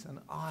mortgages and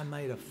I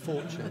made a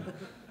fortune?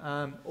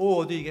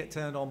 Or do you get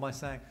turned on by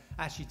saying,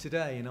 actually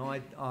today, you know,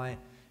 I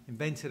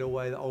invented a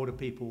way that older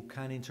people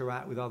can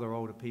interact with other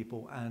older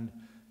people, and,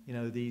 you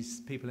know,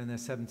 these people in their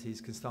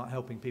 70s can start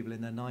helping people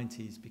in their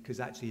 90s because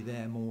actually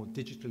they're more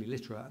digitally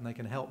literate and they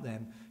can help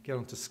them get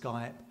onto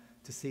Skype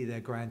to see their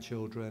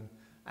grandchildren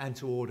and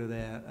to order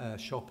their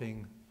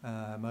shopping,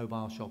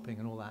 mobile shopping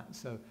and all that.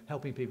 So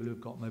helping people who've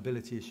got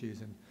mobility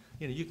issues, and,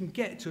 you know, you can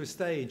get to a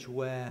stage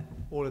where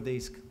all of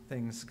these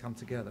things come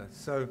together.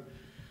 So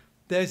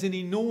there's an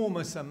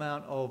enormous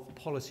amount of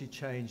policy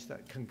change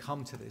that can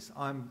come to this.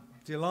 I'm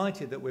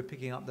delighted that we're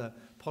picking up the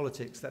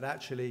politics that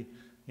actually,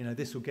 you know,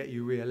 this will get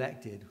you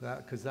re-elected,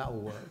 because that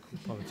will work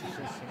with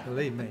politicians.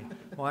 Believe me,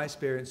 my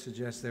experience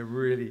suggests they're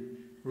really,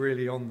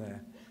 really on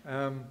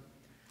there.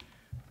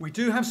 We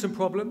do have some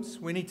problems.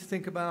 We need to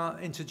think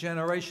about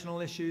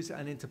intergenerational issues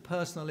and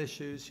interpersonal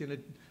issues. You know,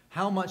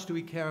 how much do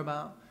we care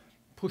about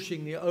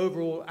pushing the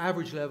overall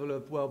average level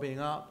of well-being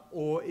up,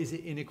 or is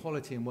it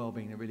inequality in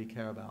well-being that we really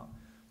care about?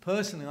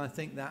 Personally, I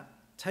think that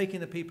taking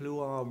the people who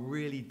are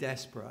really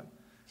desperate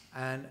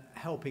and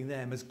helping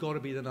them has got to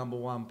be the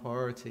 #1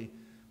 priority.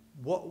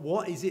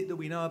 What is it that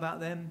we know about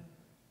them?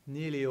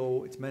 Nearly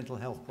all, it's mental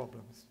health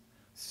problems.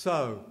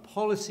 So,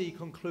 policy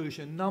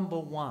conclusion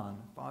 #1,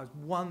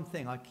 one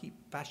thing I keep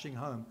bashing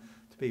home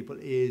to people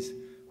is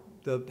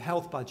the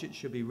health budget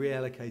should be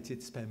reallocated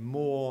to spend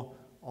more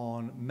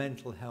on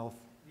mental health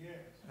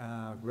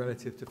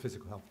relative to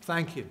physical health.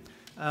 Thank you.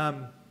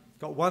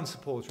 Got one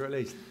supporter at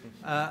least.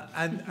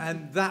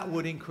 And that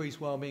would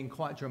increase well-being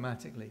quite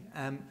dramatically.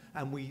 And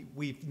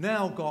we've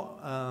now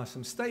got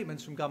some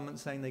statements from government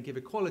saying they give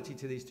equality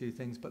to these two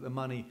things, but the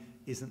money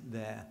isn't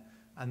there.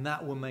 And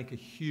that will make a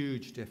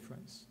huge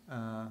difference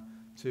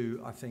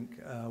to, I think,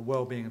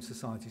 well-being of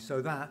society.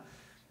 So that.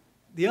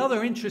 The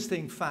other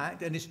interesting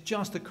fact, and it's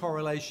just a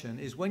correlation,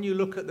 is when you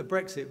look at the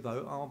Brexit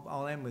vote,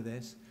 I'll end with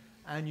this,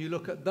 and you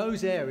look at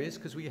those areas,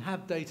 because we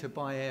have data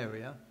by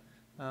area.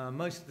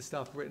 Most of the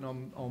stuff written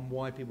on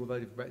why people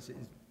voted for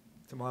Brexit is,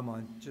 to my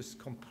mind, just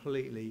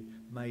completely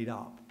made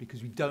up,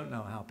 because we don't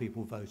know how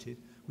people voted.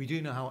 We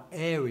do know how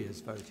areas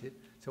voted.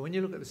 So when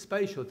you look at the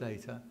spatial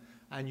data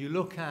and you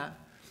look at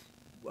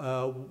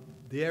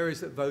the areas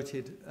that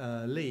voted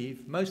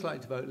leave, most likely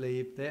to vote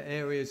leave, they're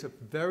areas of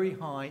very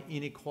high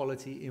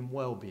inequality in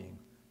well-being.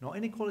 Not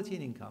inequality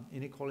in income,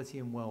 inequality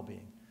in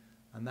well-being.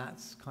 And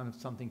that's kind of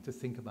something to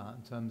think about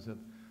in terms of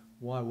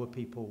why were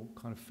people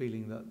kind of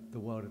feeling that the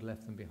world had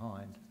left them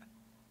behind.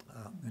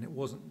 And it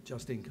wasn't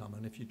just income,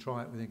 and if you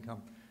try it with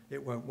income,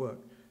 it won't work.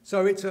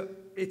 So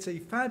it's a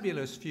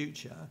fabulous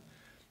future.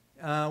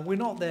 We're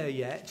not there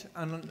yet,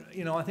 and,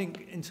 you know, I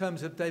think in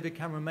terms of David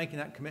Cameron making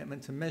that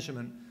commitment to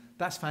measurement,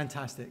 that's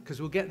fantastic, because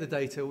we'll get the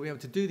data, we'll be able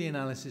to do the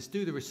analysis,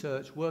 do the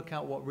research, work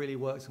out what really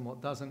works and what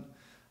doesn't,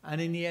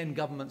 and in the end,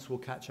 governments will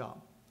catch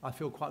up. I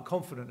feel quite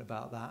confident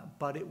about that,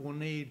 but it will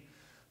need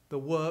the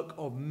work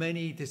of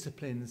many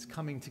disciplines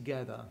coming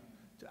together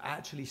to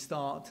actually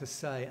start to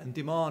say and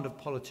demand of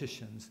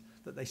politicians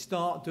that they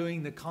start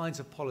doing the kinds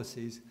of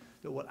policies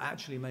that will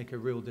actually make a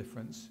real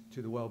difference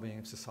to the well-being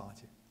of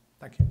society.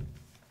 Thank you.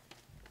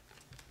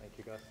 Thank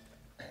you, Gus.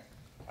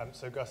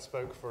 So Gus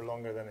spoke for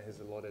longer than his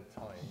allotted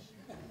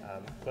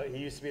time, but he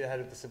used to be the head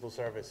of the civil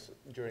service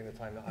during the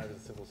time that I was a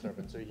civil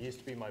servant, so he used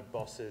to be my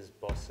boss's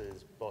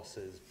boss's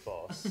boss's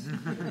boss,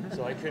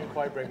 so I couldn't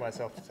quite bring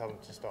myself to tell him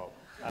to stop.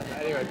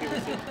 Anyway, people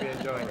seem to be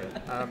enjoying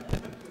it. I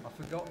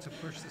forgot to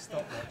push the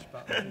stopwatch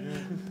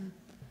button.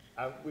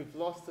 We've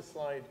lost a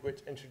slide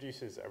which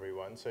introduces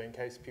everyone, so in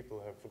case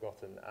people have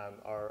forgotten,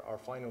 our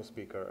final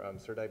speaker,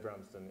 Sir Dave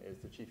Ramsden, is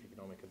the Chief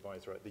Economic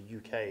Advisor at the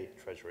UK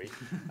Treasury,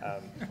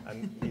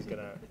 and he's going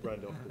to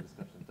round off the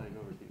discussion. Dave,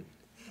 over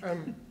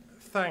to you.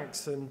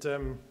 Thanks,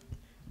 and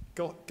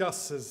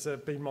Gus has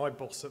been my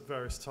boss at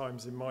various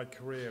times in my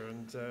career,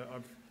 and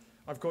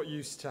I've got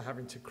used to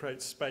having to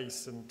create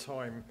space and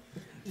time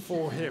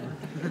for him.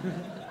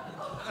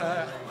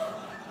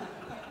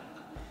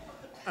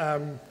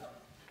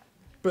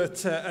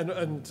 but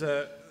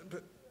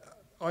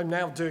I'm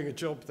now doing a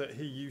job that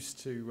he used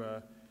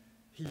to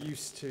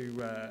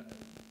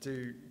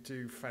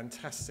do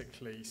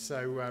fantastically.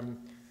 So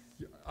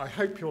I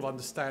hope you'll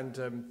understand,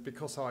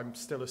 because I'm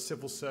still a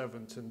civil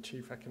servant and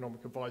Chief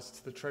Economic Advisor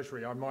to the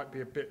Treasury, I might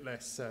be a bit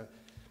less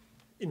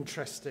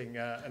interesting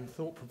and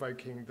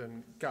thought-provoking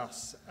than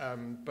Gus,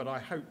 but I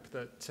hope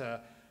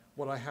that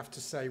what I have to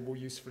say will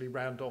usefully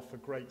round off a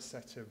great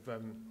set of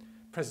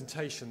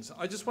presentations.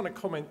 I just want to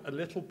comment a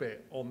little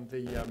bit on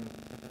the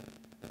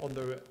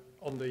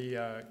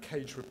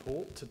Cage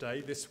report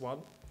today, this one,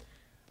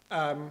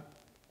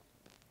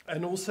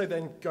 and also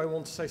then go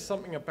on to say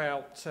something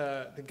about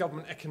the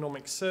Government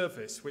Economic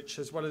Service, which,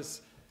 as well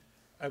as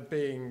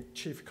being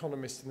Chief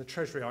Economist in the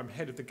Treasury, I'm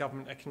head of the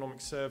Government Economic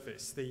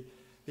Service. The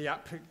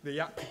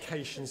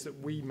applications that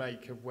we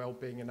make of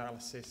well-being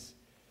analysis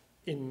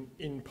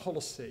in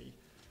policy.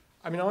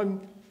 I mean,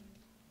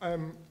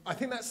 I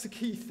think that's the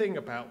key thing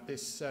about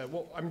this.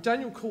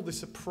 Daniel called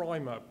this a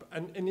primer,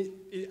 and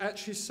it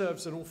actually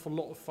serves an awful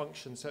lot of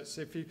functions. So it's,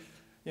 if you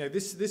know,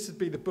 this would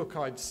be the book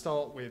I'd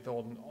start with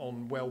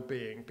on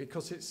well-being,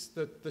 because it's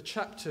the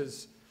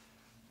chapters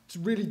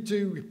really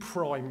do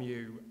prime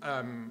you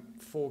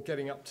for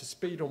getting up to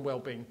speed on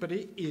well-being, but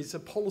it is a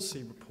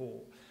policy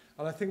report.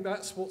 And I think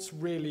that's what's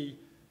really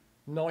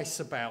nice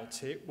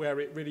about it,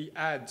 where it really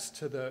adds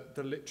to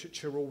the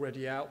literature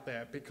already out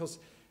there, because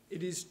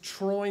it is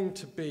trying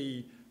to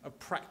be a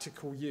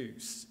practical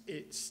use.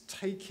 It's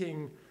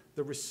taking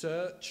the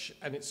research,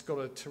 and it's got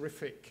a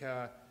terrific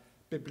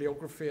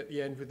bibliography at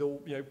the end with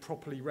all, you know,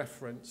 properly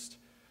referenced,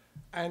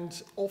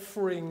 and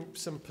offering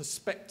some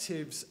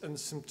perspectives and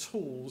some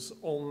tools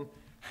on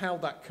how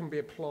that can be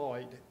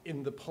applied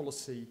in the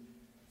policy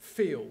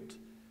field.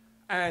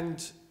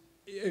 And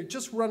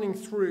just running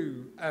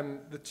through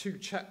the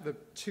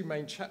two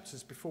main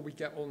chapters before we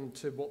get on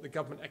to what the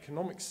Government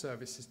Economic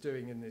Service is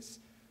doing in this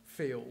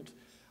field.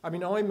 I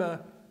mean, I'm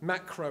a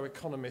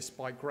macroeconomist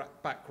by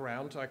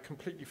background. I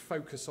completely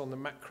focus on the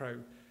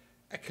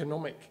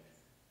macroeconomic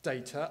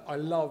data. I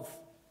love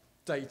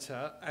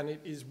data, and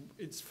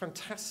it's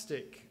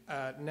fantastic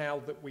now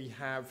that we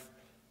have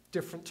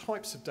different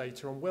types of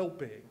data on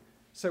well-being.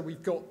 So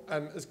we've got,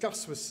 as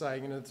Gus was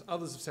saying, and as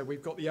others have said,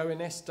 we've got the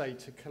ONS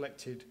data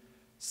collected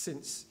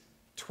since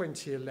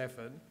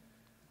 2011,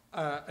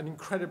 an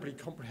incredibly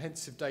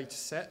comprehensive data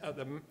set at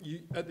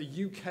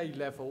the UK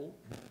level,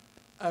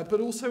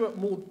 but also at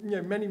more, you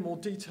know, many more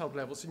detailed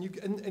levels. And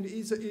it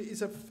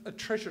is a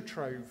treasure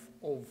trove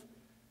of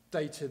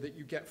data that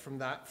you get from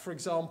that. For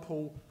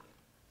example,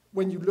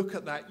 when you look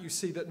at that, you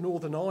see that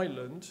Northern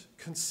Ireland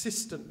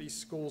consistently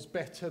scores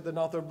better than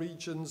other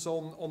regions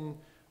on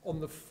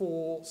the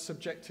 4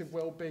 subjective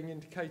wellbeing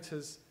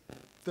indicators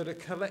that are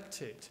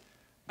collected.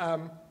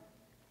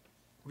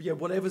 Yeah,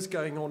 whatever's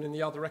going on in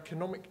the other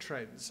economic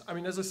trends. I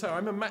mean, as I say,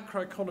 I'm a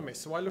macroeconomist,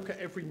 so I look at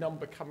every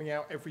number coming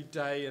out every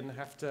day and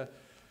have to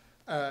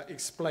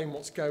explain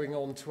what's going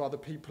on to other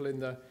people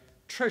in the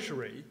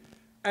Treasury.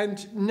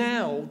 And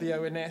now the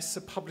ONS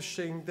are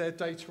publishing their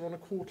data on a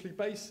quarterly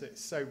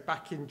basis. So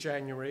back in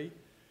January,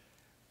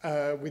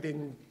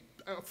 within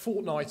a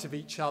fortnight of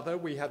each other,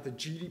 we had the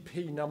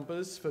GDP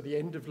numbers for the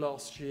end of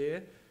last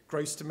year,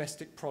 gross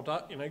domestic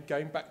product, you know,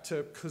 going back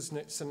to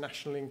Kuznets and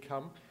national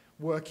income,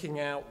 working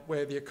out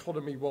where the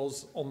economy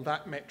was on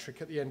that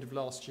metric at the end of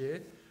last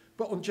year.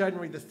 But on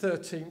January the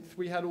 13th,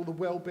 we had all the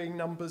wellbeing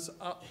numbers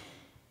up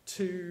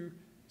to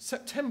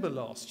September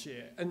last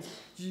year. And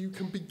you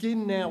can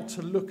begin now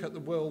to look at the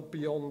world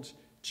beyond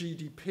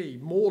GDP,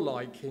 more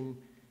like in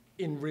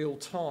real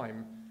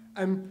time.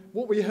 And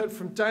what we heard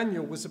from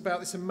Daniel was about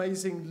this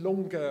amazing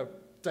longer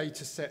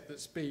data set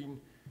that's been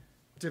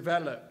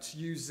developed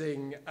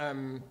using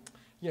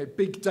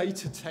big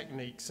data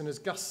techniques. And as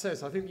Gus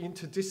says, I think the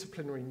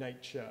interdisciplinary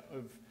nature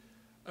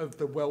of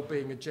the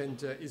wellbeing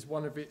agenda is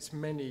one of its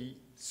many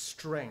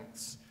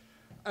strengths.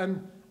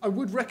 I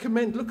would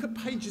recommend, look at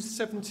pages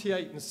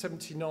 78 and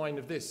 79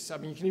 of this. I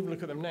mean, you can even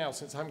look at them now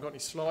since I haven't got any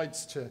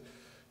slides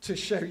to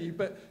show you.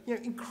 But, you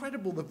know,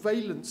 incredible, the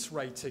valence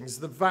ratings,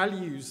 the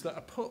values that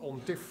are put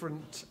on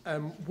different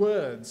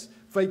words.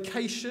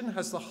 Vacation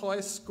has the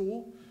highest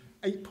score,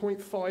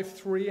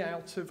 8.53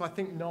 out of, I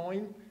think,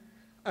 9.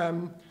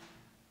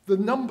 The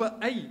number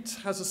 8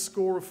 has a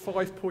score of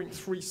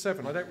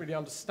 5.37. I don't really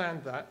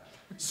understand that.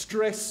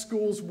 Stress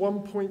scores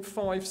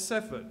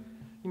 1.57.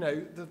 You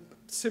know, the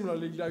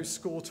similarly low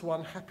score to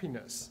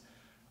unhappiness.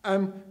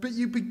 But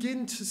you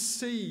begin to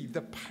see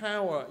the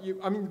power.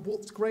 I mean,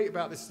 what's great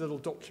about this little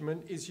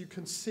document is you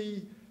can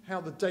see how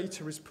the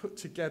data is put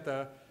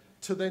together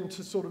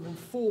to sort of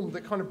inform the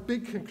kind of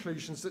big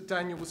conclusions that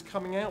Daniel was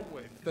coming out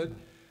with. That,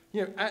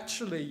 you know,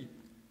 actually,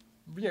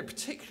 you know,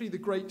 particularly the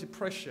Great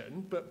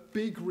Depression, but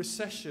big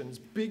recessions,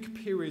 big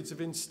periods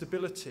of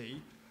instability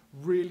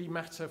really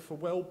matter for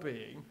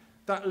well-being.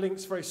 That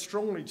links very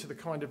strongly to the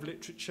kind of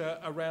literature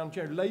around,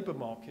 you know, labour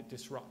market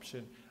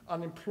disruption,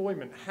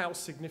 unemployment, how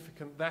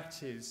significant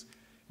that is,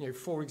 you know,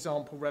 for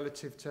example,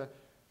 relative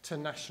to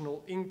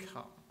national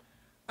income.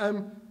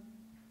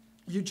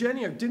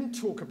 Eugenio didn't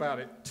talk about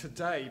it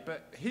today,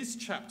 but his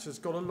chapter's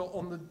got a lot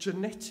on the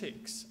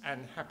genetics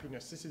and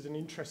happiness. This is an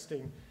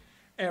interesting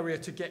area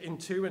to get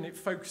into, and it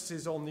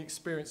focuses on the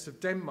experience of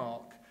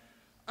Denmark.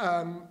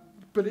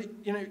 But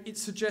it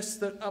suggests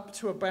that up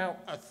to about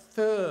a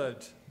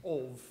third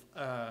of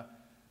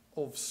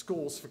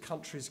scores for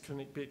countries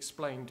can be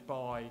explained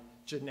by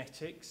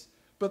genetics,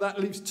 but that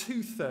leaves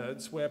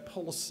 2/3 where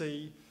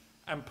policy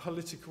and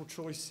political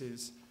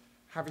choices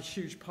have a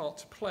huge part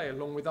to play,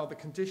 along with other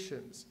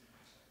conditions.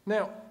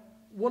 Now,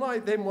 what I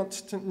then want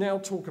to now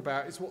talk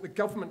about is what the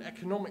Government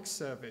Economic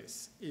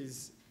Service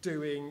is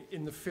doing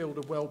in the field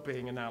of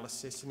well-being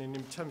analysis and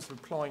in terms of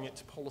applying it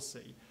to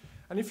policy.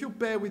 And if you'll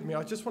bear with me,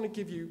 I just want to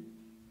give you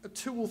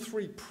 2 or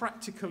 3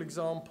 practical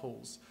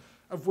examples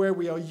of where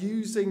we are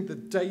using the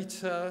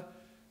data,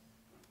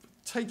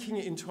 taking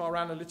it into our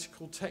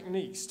analytical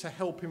techniques to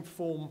help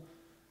inform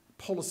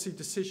policy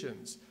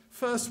decisions.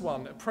 First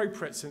one,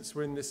 appropriate since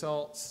we're in this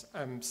arts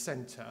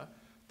centre,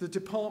 the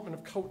Department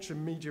of Culture,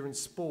 Media and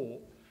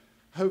Sport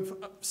have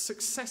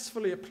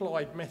successfully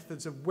applied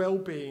methods of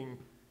well-being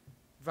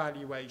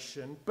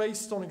valuation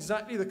based on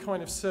exactly the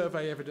kind of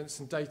survey evidence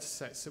and data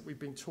sets that we've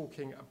been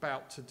talking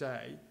about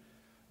today,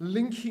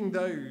 linking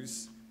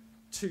those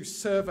to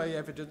survey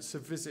evidence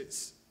of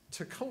visits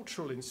to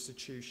cultural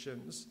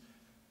institutions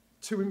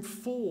to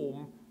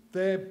inform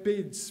their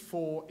bids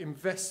for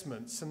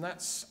investments, and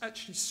that's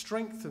actually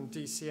strengthened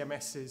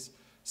DCMS's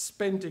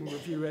spending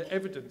review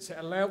evidence. It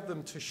allowed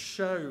them to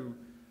show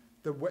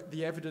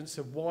the evidence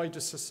of wider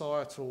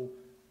societal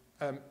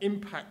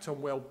impact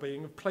on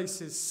well-being of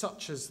places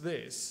such as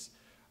this,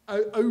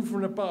 over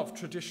and above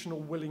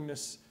traditional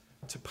willingness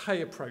to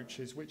pay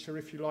approaches, which are,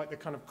 if you like, the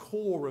kind of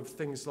core of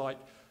things like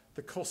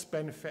the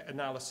cost-benefit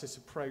analysis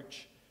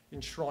approach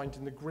enshrined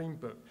in the Green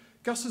Book.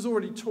 Gus has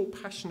already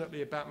talked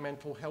passionately about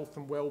mental health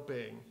and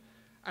well-being,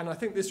 and I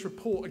think this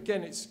report,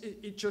 again,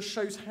 it just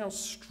shows how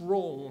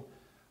strong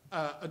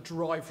a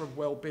driver of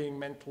well-being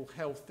mental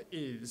health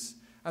is,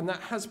 and that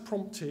has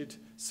prompted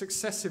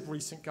successive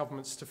recent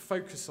governments to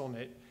focus on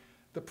it.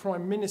 The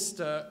Prime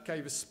Minister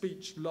gave a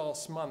speech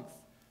last month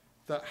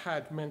that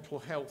had mental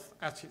health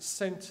at its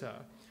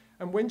centre,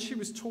 and when she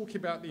was talking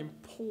about the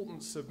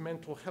importance of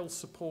mental health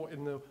support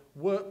in the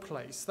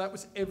workplace, that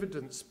was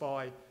evidenced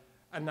by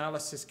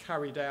analysis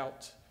carried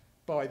out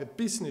by the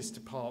business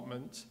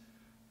department,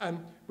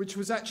 which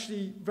was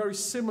actually very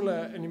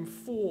similar and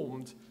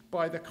informed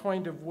by the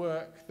kind of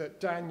work that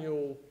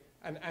Daniel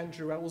and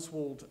Andrew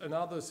Ellswald and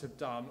others have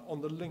done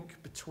on the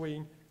link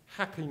between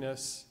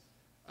happiness,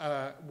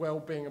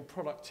 well-being and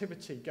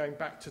productivity going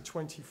back to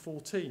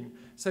 2014.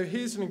 So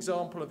here's an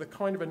example of the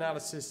kind of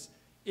analysis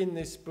in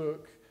this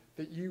book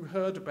that you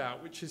heard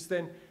about, which is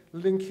then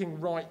linking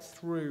right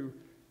through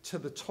to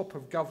the top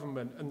of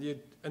government and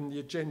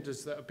the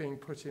agendas that are being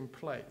put in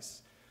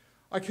place.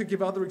 I could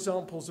give other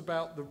examples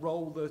about the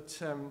role that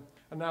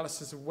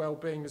analysis of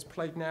well-being has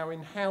played now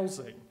in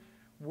housing,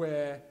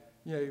 where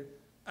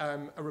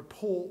a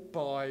report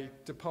by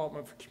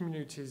Department for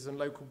Communities and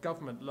Local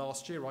Government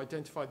last year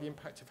identified the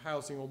impact of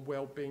housing on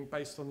well-being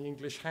based on the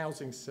English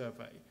Housing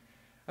Survey.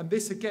 And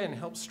this again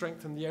helps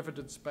strengthen the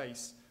evidence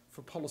base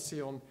for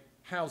policy on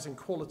housing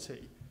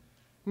quality.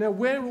 Now,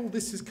 where all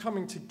this is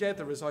coming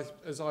together, as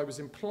I was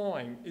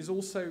implying, is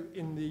also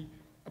in the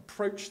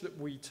approach that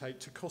we take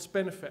to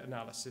cost-benefit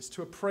analysis,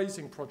 to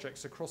appraising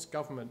projects across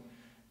government,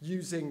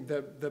 using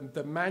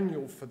the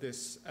manual for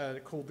this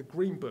called the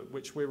Green Book,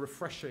 which we're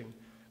refreshing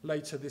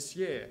later this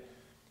year.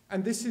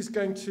 And this is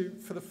going to,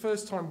 for the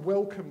first time,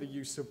 welcome the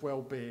use of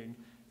well-being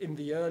in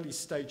the early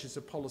stages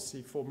of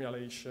policy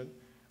formulation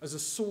as a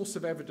source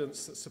of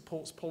evidence that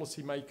supports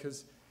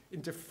policymakers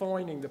in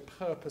defining the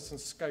purpose and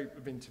scope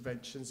of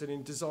interventions and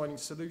in designing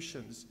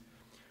solutions.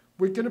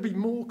 We're going to be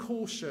more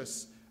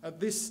cautious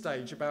at this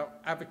stage about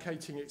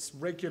advocating its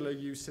regular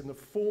use in the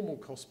formal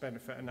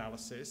cost-benefit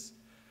analysis,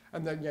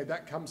 and then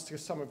that comes to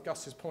some of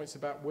Gus's points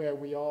about where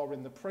we are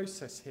in the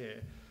process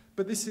here.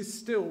 But this is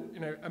still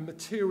a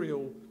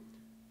material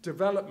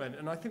development,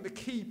 and I think the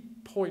key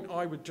point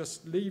I would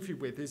just leave you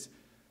with is,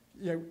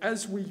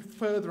 as we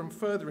further and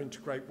further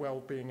integrate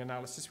well-being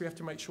analysis, we have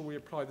to make sure we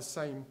apply the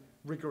same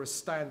rigorous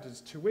standards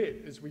to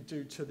it as we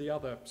do to the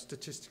other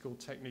statistical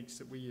techniques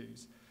that we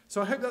use. So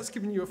I hope that's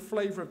given you a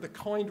flavour of the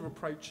kind of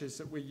approaches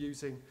that we're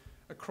using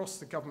across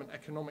the Government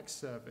Economic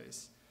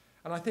Service.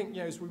 And I think,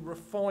 as we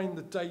refine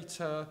the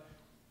data,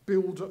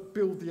 build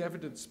the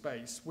evidence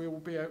base, we will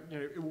be,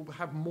 it will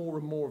have more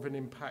and more of an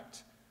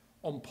impact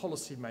on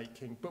policy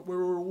making. But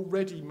we're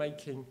already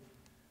making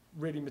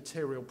really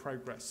material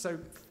progress. So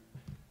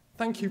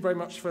thank you very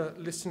much for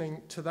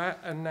listening to that,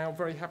 and now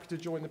very happy to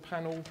join the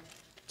panel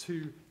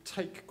to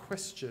take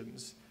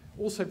questions.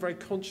 Also very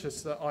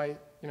conscious that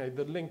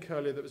the link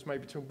earlier that was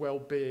made between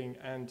well-being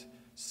and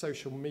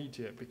social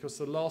media, because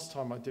the last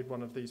time I did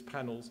one of these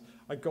panels,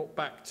 I got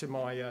back to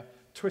my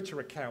Twitter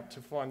account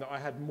to find that I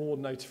had more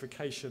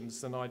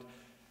notifications than I'd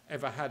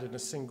ever had in a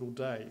single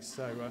day.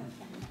 So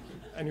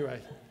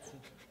anyway,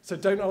 so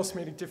don't ask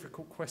me any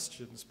difficult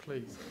questions,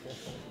 please.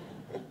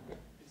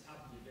 It's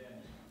happened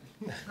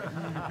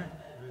again.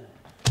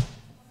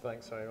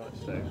 Thanks very much,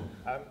 Dave.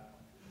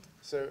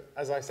 So,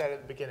 as I said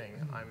at the beginning,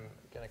 I'm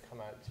going to come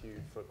out to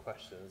you for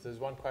questions. There's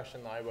one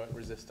question that I won't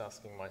resist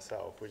asking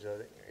myself, which I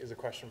think is a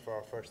question for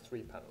our first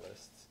three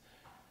panelists.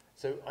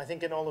 So, I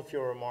think in all of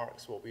your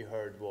remarks, what we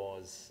heard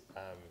was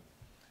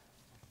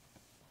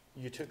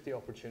you took the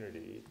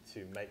opportunity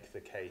to make the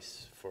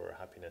case for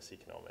happiness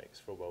economics,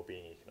 for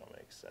well-being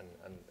economics,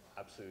 and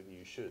absolutely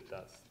you should.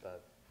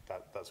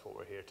 That's what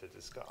we're here to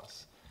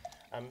discuss.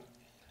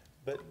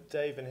 But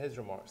Dave, in his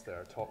remarks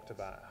there, talked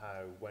about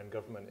how when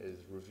government is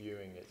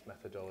reviewing its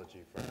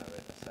methodology for how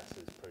it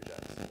assesses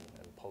projects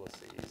and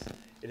policies,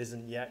 it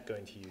isn't yet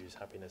going to use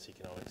happiness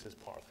economics as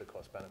part of the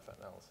cost-benefit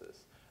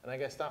analysis. And I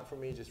guess that, for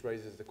me, just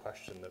raises the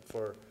question that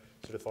for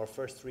sort of our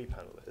first three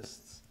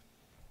panelists,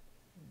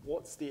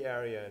 what's the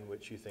area in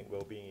which you think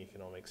well-being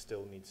economics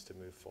still needs to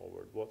move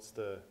forward? What's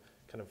the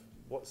kind of,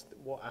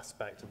 what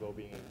aspect of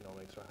well-being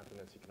economics or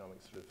happiness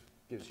economics sort of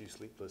gives you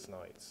sleepless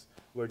nights?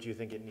 Where do you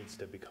think it needs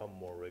to become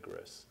more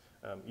rigorous?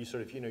 You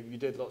sort of, you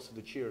did lots of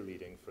the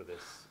cheerleading for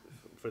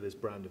this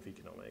brand of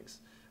economics.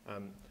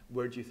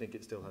 Where do you think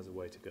it still has a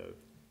way to go?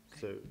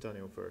 So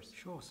Daniel first.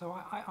 Sure. So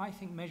I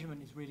think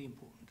measurement is really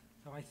important.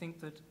 So I think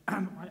that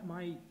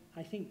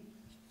I think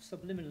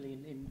subliminally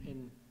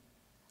in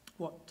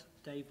what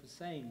Dave was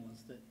saying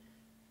was that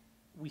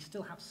we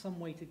still have some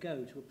way to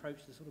go to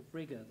approach the sort of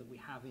rigor that we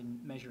have in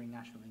measuring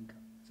national income.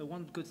 So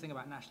one good thing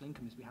about national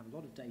income is we have a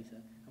lot of data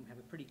and we have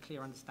a pretty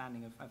clear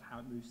understanding of how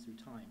it moves through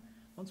time.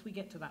 Once we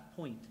get to that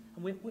point,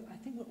 and I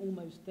think we're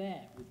almost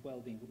there with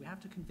well-being, but we have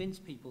to convince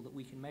people that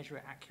we can measure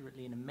it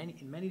accurately in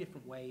many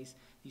different ways.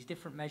 These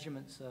different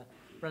measurements are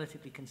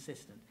relatively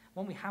consistent.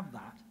 When we have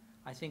that,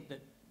 I think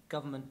that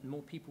government and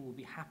more people will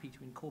be happy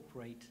to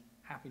incorporate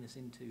happiness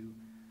into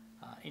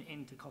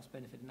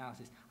cost-benefit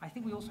analysis. I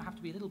think we also have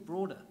to be a little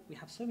broader. We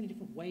have so many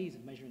different ways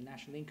of measuring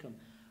national income.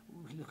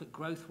 We look at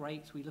growth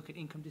rates, we look at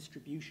income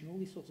distribution, all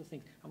these sorts of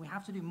things. And we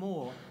have to do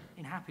more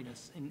in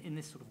happiness in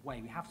this sort of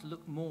way. We have to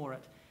look more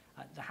at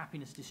the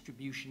happiness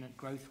distribution, at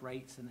growth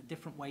rates, and at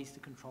different ways to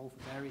control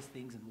for various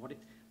things and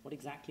what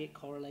exactly it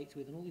correlates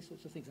with and all these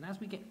sorts of things. And as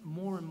we get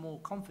more and more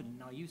confident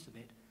in our use of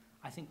it,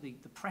 I think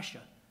the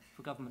pressure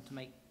for government to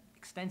make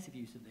extensive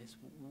use of this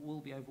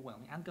will be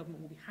overwhelming, and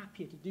government will be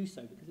happier to do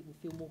so because it will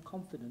feel more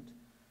confident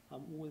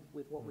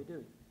with what we're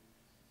doing.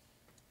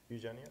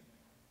 Eugenia?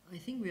 I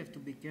think we have to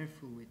be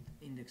careful with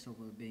index of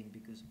well-being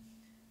because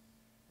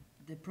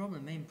the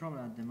main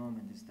problem at the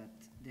moment is that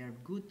they are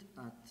good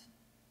at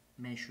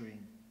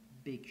measuring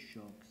big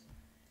shocks,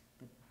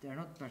 but they're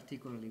not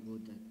particularly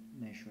good at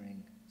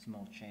measuring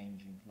small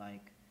changing,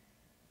 like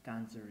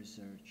cancer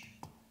research.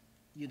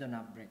 You don't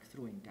have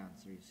breakthrough in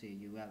cancer, you see,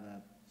 you have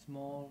a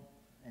small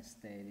and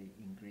steady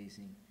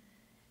increasing,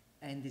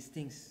 and these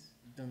things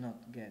do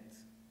not get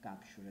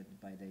captured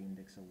by the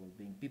index of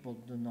well-being. People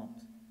do not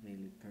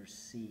really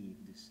perceive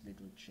this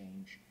little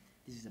change.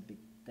 This is a bit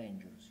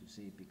dangerous, you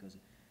see, because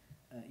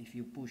if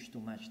you push too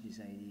much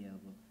this idea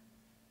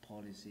of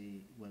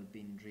policy,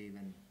 well-being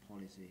driven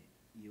policy,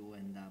 you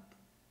end up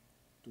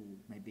to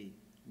maybe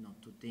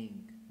not to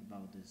think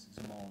about this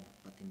small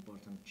but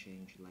important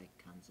change like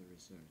cancer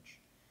research.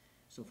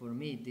 So for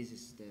me, this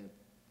is the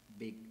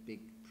big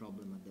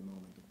problem at the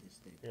moment of this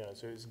data. Yeah,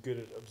 so it's good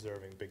at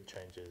observing big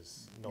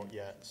changes, not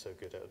yet so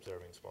good at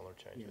observing smaller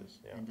changes.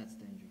 Yeah, and that's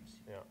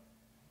dangerous. Yeah.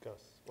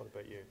 Gus, what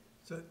about you?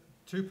 So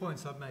 2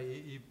 points I've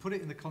made. You put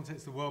it in the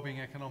context of wellbeing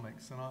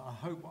economics, and I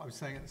hope what I was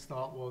saying at the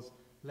start was,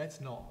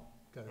 let's not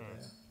go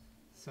there.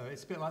 So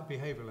it's a bit like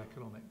behavioural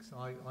economics.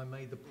 I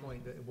made the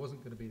point that it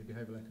wasn't going to be the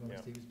behavioural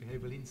economics team, it was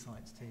behavioural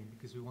insights team,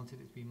 because we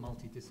wanted it to be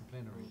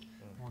multidisciplinary.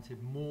 We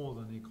wanted more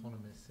than the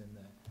economists in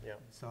there. Yeah.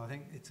 So I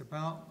think it's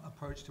about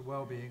approach to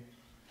well-being.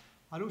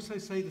 I'd also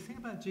say the thing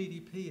about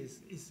GDP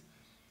is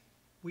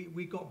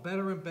we got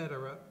better and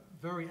better at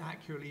very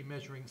accurately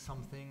measuring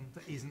something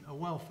that isn't a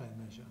welfare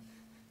measure.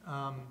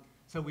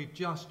 So we've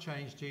just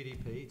changed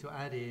GDP to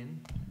add in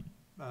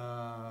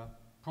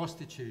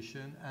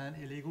prostitution and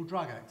illegal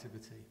drug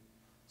activity.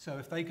 So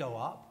if they go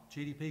up,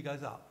 GDP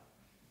goes up.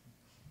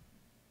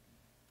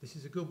 This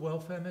is a good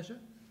welfare measure.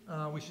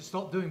 We should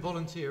stop doing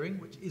volunteering,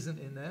 which isn't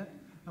in there,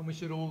 and we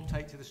should all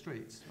take to the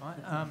streets,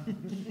 right?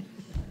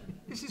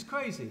 This is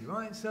crazy,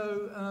 right?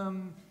 So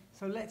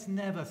let's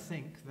never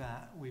think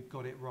that we've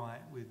got it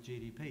right with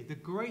GDP. The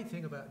great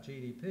thing about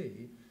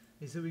GDP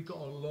is that we've got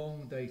a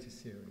long data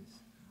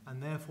series,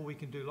 and therefore we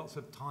can do lots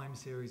of time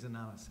series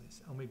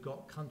analysis. And we've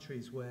got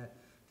countries where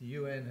the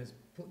UN has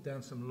put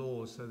down some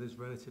laws, so there's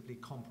relatively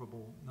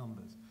comparable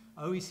numbers.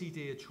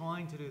 OECD are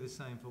trying to do the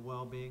same for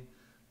well-being,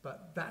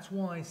 but that's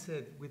why I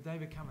said with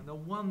David Cameron, the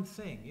one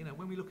thing,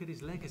 when we look at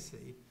his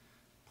legacy,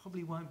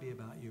 probably won't be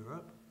about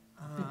Europe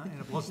in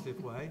a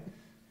positive way,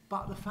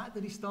 but the fact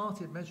that he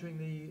started measuring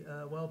the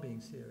well-being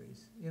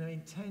series,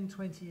 in 10,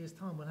 20 years'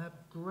 time, we'll have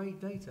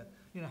great data.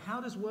 How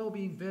does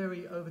well-being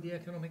vary over the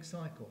economic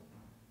cycle?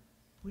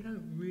 We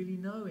don't really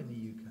know in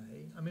the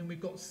UK. I mean, we've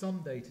got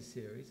some data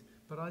series,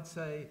 but I'd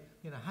say,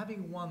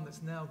 having one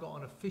that's now got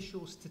an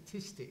official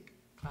statistic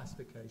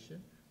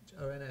classification, which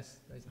ONS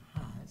data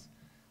has,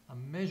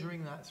 And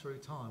measuring that through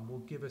time will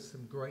give us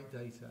some great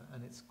data,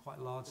 and it's quite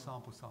large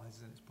sample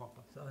sizes and it's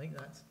proper. So I think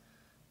that's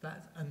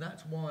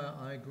why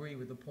I agree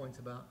with the point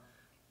about,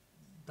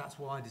 that's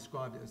why I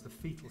described it as the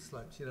fetal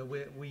slopes. You know,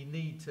 we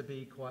need to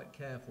be quite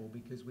careful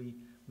because we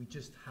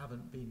just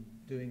haven't been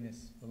doing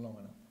this for long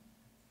enough.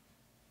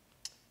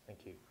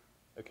 Thank you.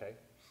 Okay,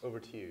 over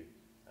to you.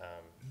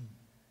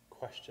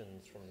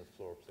 Questions from the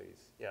floor,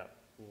 please. Yeah,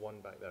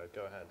 one back there.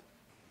 Go ahead.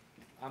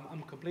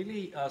 I'm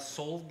completely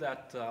sold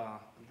that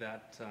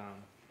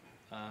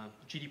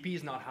GDP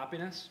is not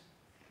happiness.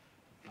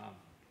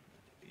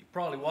 It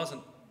probably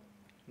wasn't,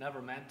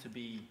 never meant to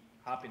be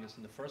happiness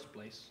in the first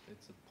place.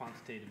 It's a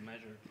quantitative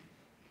measure.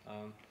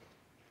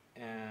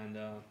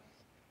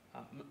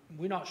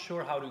 We're not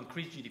sure how to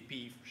increase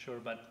GDP for sure,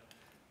 but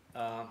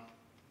I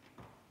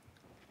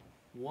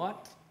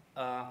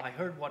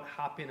heard that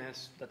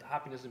happiness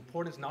is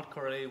important, is not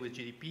correlated with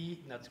GDP,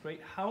 and that's great.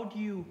 How do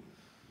you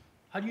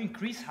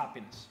increase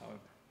happiness, however?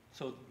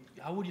 So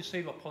how would you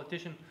say to a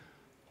politician,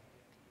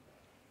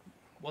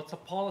 what's a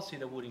policy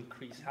that would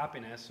increase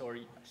happiness? Or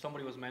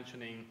somebody was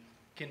mentioning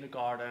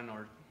kindergarten,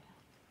 or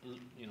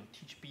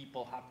teach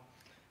people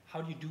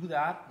how do you do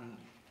that, and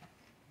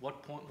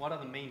what are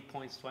the main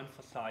points to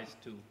emphasize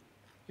to,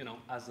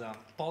 as a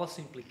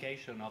policy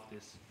implication of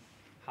this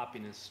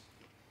happiness?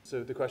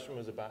 So the question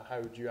was about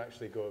how do you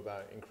actually go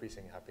about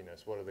increasing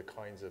happiness? What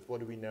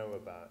do we know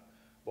about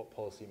what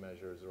policy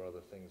measures or other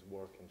things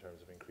work in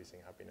terms of increasing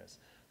happiness?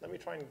 Let me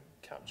try and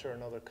capture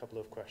another couple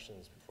of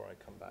questions before I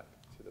come back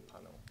to the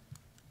panel.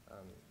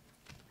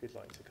 If you'd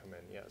like to come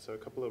in. Yeah, so a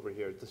couple over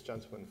here. This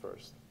gentleman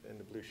first, in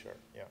the blue shirt.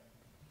 Yeah.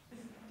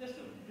 Just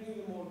to bring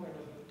the more kind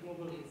of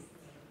global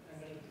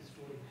analysis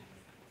story.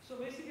 So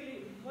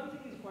basically, one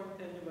thing is quite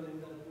tangible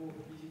in the book,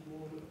 which is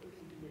more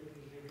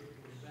intimately related to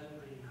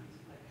well-being, is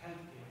like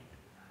healthcare.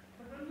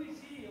 But when we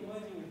see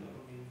emerging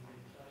economies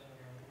like China,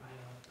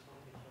 India,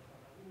 South Asia,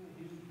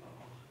 huge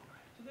population.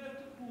 So there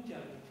are two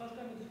challenges.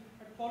 First time is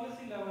at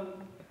policy level,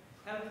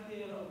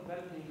 healthcare or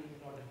well-being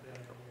is not a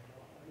priority at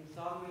all. I mean,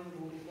 Sarvez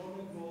wrote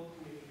economic growth,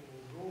 making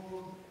more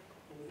roads,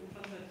 more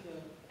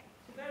infrastructure.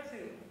 So that's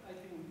it. I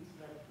think it's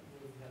not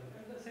going well.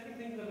 And the second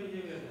thing is the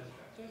behavioral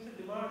aspect. So it's a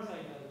demand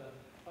side as well.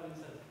 For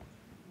instance,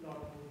 not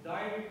good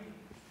diet,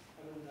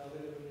 the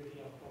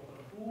availability of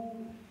proper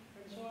food,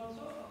 and so on.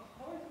 So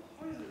how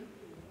is it?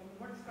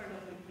 What kind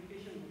of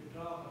implication would you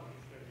draw from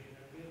this criteria,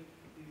 and where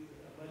these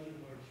emerging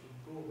words should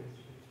go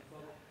basically?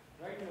 Because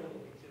right now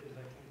the picture is,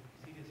 I think,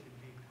 seriously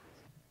bleak.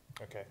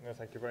 Okay, no,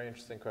 thank you. Very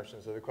interesting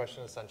question. So the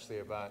question is essentially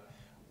about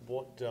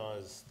what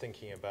does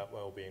thinking about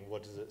well-being,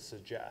 what does it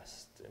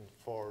suggest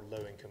for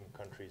low-income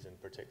countries in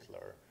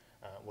particular?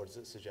 What does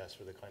it suggest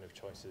for the kind of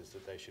choices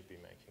that they should be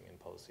making in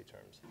policy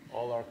terms?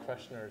 All our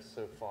questioners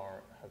so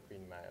far have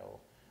been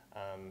male,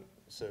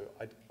 so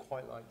I'd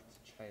quite like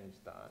to change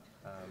that.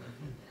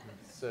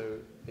 So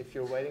if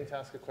you're waiting to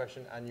ask a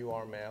question and you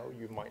are male,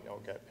 you might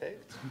not get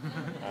picked.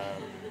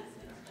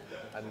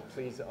 And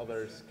please,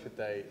 others, could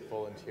they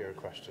volunteer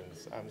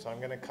questions? So I'm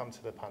going to come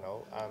to the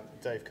panel.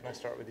 Dave, can I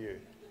start with you?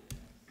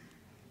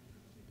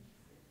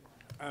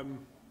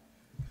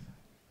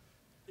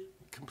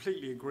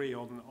 Completely agree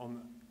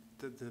on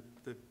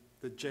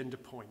the gender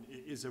point.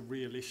 It is a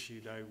real issue,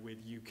 though, with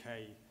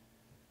UK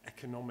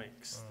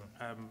economics.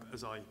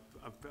 As I've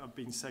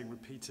been saying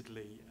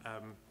repeatedly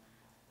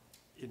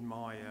in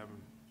my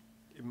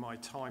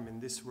time in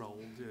this role,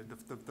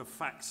 the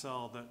facts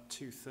are that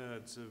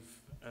 2/3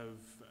 of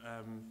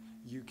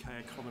UK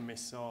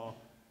economists are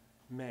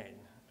men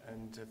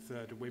and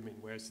 1/3 are women,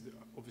 whereas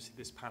obviously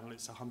this panel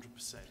it's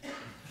 100%.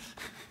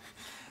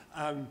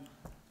 And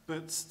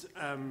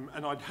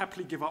I'd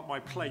happily give up my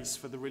place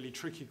for the really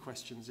tricky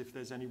questions if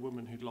there's any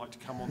woman who'd like to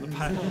come on the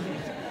panel.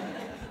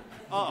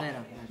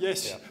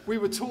 Yes, we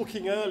were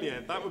talking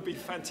earlier. That would be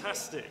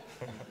fantastic.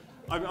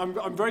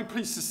 I'm very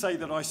pleased to say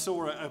that I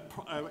saw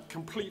a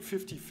complete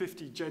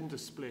 50-50 gender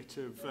split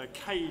of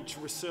Cage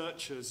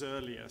researchers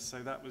earlier,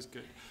 so that was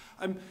good.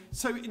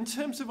 So in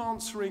terms of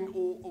answering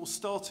or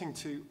starting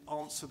to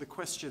answer the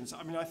questions,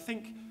 I mean, I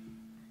think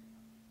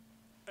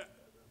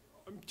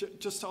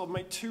I'll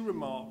make two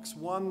remarks.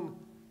 One,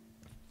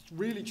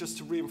 really just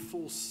to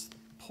reinforce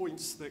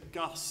points that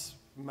Gus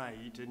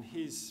made in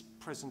his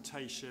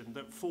presentation,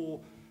 that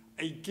for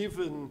a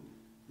given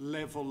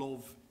level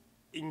of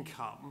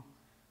income,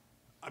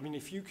 I mean,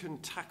 if you can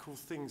tackle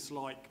things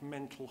like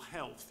mental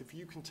health, if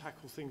you can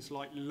tackle things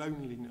like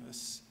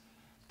loneliness,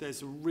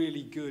 there's a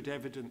really good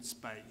evidence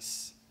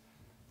base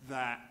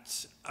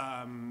that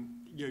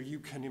you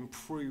can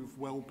improve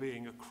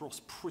well-being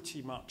across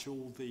pretty much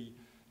all the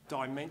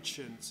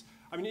dimensions.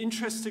 I mean,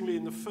 interestingly,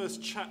 in the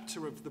first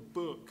chapter of the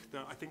book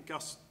that I think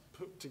Gus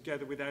put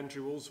together with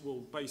Andrew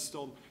Oswald, based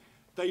on,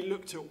 they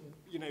looked at,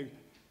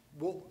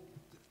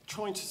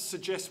 trying to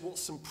suggest what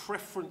some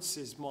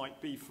preferences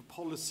might be for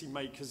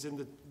policymakers in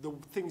the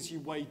things you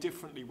weigh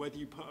differently, whether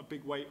you put a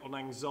big weight on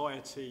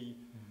anxiety,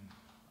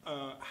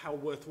 how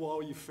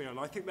worthwhile you feel. And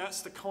I think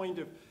that's the kind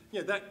of,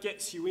 that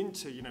gets you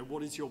into,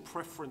 what is your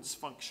preference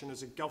function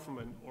as a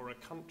government or a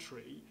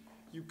country,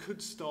 you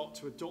could start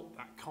to adopt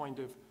that kind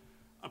of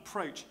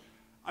approach.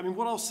 I mean,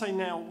 what I'll say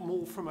now,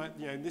 more from a,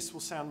 this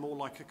will sound more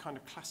like a kind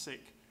of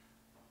classic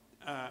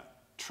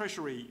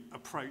treasury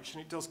approach,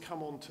 and it does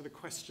come on to the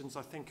questions,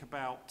 I think,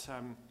 about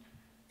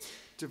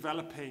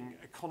developing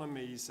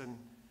economies and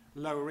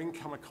lower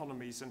income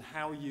economies and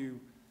how you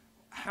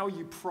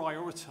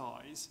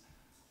prioritize.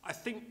 I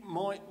think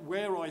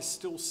where I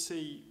still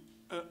see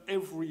at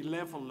every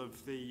level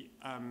of the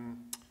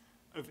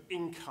of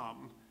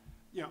income,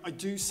 I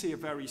do see a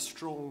very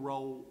strong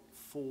role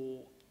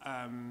for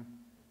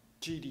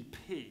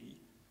GDP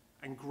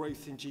and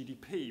growth in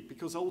GDP,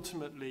 because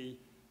ultimately,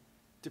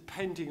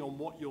 depending on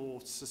what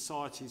your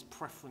society's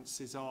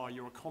preferences are,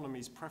 your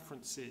economy's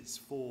preferences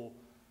for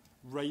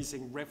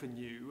raising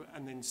revenue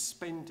and then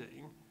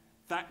spending,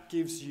 that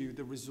gives you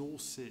the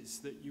resources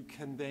that you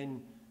can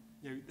then,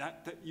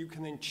 that you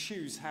can then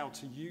choose how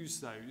to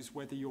use those,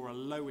 whether you're a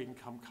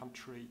low-income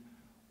country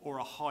or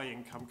a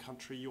high-income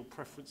country, your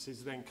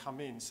preferences then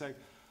come in. So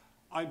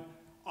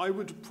I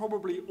would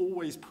probably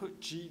always put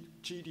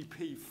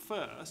GDP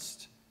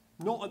first,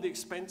 not at the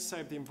expense, say,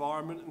 of the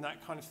environment and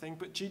that kind of thing,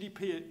 but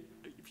GDP,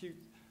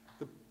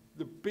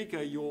 the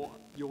bigger your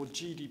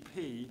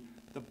GDP,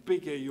 the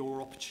bigger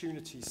your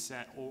opportunity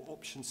set or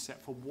option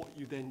set for what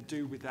you then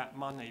do with that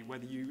money,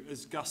 whether you,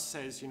 as Gus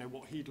says,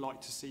 what he'd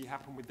like to see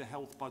happen with the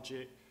health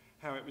budget,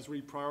 how it was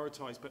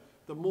reprioritised. But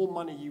the more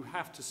money you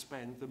have to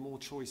spend, the more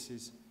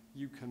choices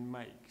you can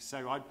make.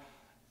 So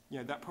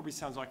that probably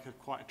sounds like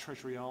quite a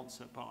treasury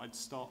answer, but I'd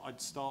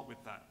start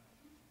with that.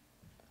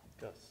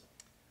 Gus.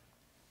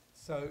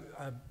 So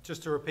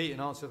just to repeat and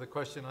answer the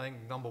question, I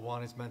think number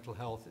one is mental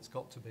health. It's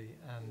got to be.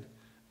 And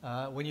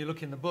when you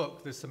look in the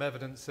book, there's some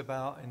evidence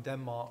about in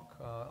Denmark,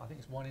 I think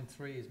it's 1 in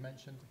 3 is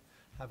mentioned,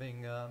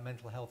 having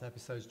mental health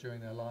episodes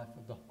during their life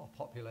of the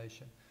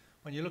population.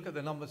 When you look at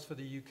the numbers for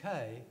the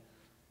UK,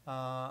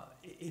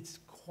 it's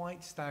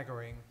quite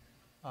staggering.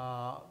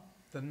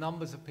 The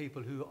numbers of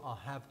people who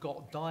have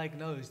got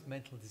diagnosed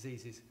mental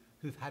diseases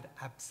who've had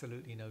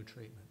absolutely no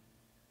treatment,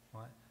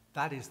 right?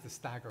 That is the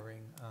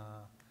staggering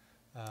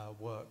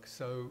work.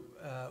 So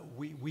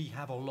we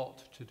have a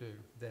lot to do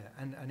there,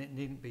 and it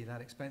needn't be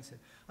that expensive.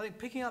 I think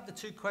picking up the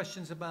two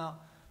questions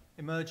about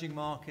emerging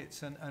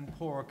markets and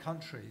poorer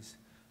countries,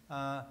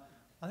 I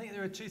think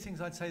there are two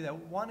things I'd say there.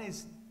 One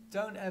is,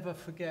 don't ever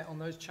forget on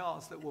those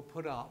charts that were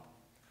put up,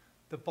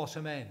 the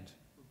bottom end.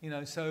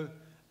 So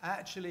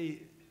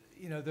actually,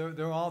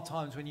 there are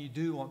times when you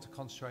do want to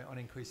concentrate on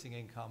increasing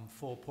income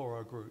for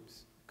poorer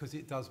groups, because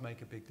it does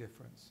make a big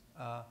difference.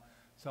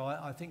 So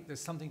I think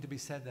there's something to be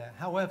said there.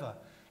 However,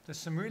 there's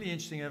some really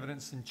interesting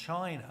evidence in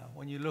China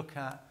when you look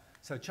at,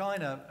 so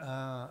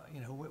China,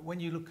 when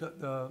you look at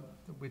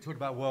we talked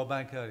about World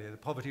Bank earlier, the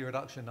poverty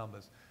reduction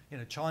numbers.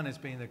 China's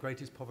been the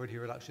greatest poverty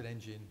reduction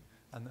engine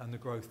and the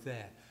growth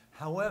there.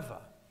 However,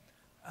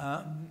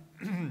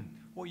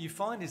 what you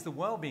find is the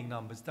well-being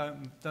numbers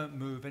don't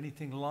move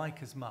anything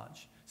like as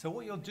much. So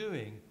what you're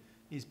doing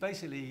is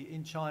basically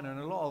in China and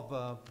a lot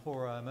of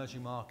poorer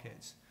emerging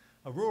markets,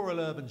 a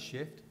rural-urban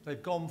shift.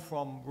 They've gone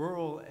from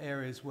rural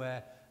areas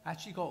where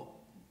actually got,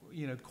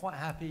 quite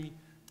happy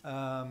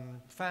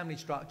family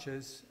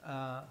structures.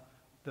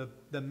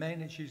 The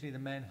men, it's usually the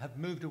men, have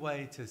moved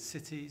away to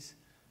cities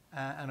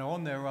and are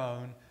on their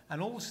own.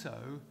 And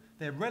also,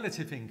 their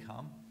relative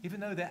income, even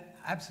though their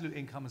absolute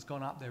income has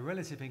gone up, their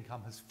relative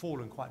income has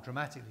fallen quite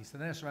dramatically. So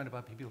they're surrounded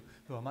by people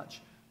who are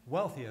much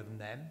wealthier than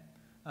them.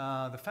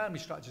 The family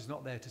structure is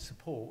not there to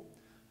support.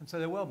 And so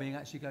their well-being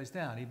actually goes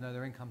down, even though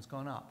their income's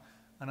gone up.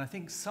 And I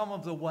think some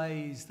of the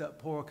ways that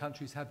poorer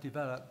countries have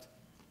developed,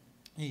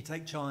 you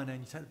take China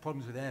and you take the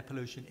problems with air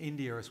pollution,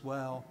 India as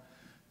well,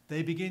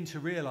 they begin to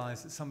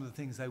realize that some of the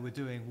things they were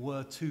doing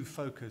were too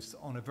focused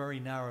on a very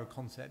narrow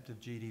concept of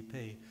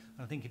GDP.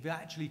 And I think if you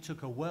actually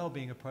took a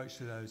well-being approach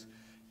to those,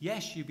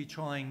 yes, you'd be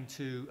trying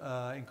to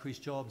increase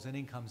jobs and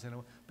incomes,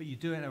 but you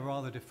do it in a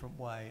rather different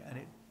way, and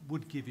it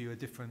would give you a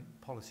different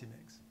policy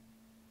mix.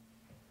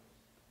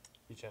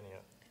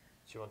 Eugenia,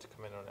 do you want to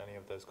come in on any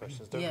of those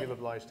questions? Don't feel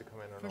obliged to come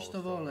in on all of them. First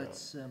of all,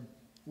 it's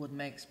what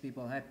makes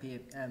people happy.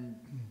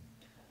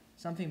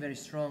 Something very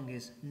strong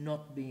is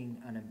not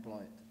being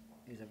unemployed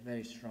is a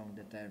very strong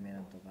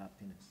determinant of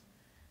happiness.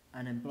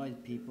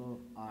 Unemployed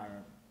people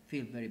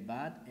feel very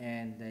bad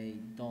and they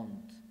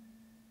don't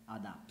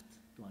adapt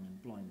to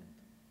unemployment.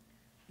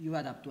 You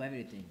adapt to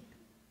everything.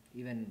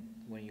 Even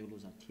when you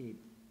lose a kid,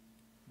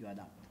 you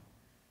adapt.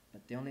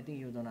 But the only thing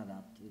you don't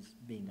adapt is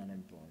being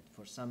unemployed.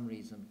 For some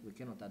reason, we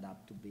cannot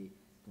adapt to be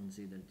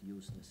considered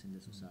useless in the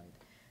society.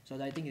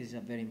 So I think it is a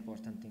very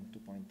important thing to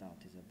point out.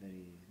 It's a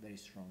very, very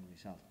strong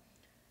result.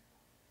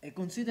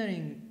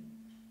 Considering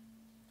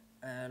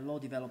low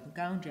developed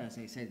country, as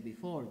I said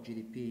before,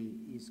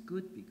 GDP is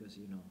good because,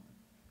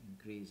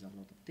 increase a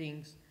lot of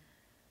things,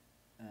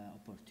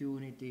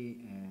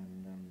 opportunity,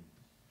 and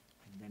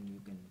then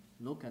you can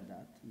look at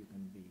that, you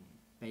can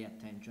pay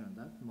attention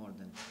to that more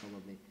than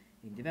probably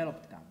in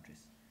developed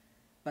countries.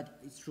 But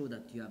it's true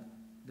that you have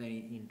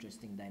very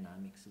interesting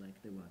dynamics like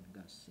the one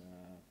Gus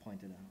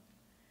pointed out.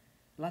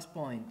 Last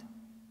point,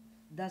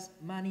 Does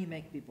money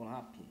make people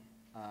happy?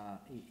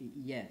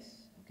 Yes.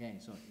 Okay,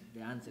 so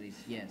the answer is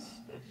yes.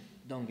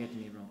 Don't get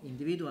me wrong.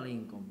 Individual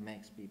income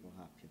makes people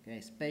happy. Okay,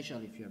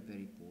 especially if you're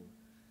very poor.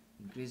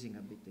 Increasing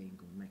a bit the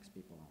income makes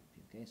people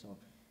happy. Okay, so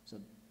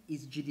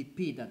it's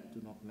GDP that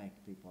do not make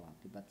people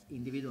happy, but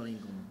individual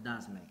income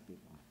does make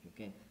people happy.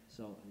 Okay,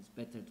 so it's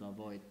better to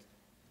avoid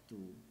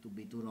to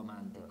be too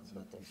romantic.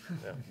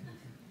 Yeah.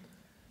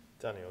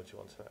 Daniel, do you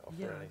want to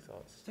offer any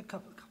thoughts? Just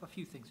a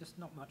few things, just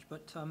not much,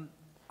 but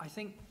I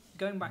think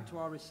going back to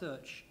our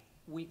research,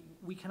 we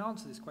can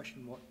answer this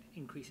question, what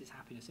increases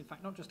happiness. In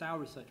fact, not just our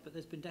research, but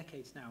there's been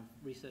decades now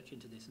research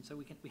into this, and so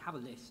we have a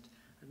list,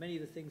 and many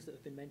of the things that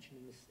have been mentioned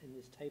in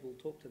this table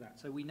talk to that.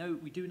 So we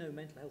do know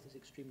mental health is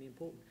extremely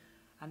important,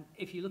 and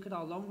if you look at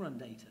our long run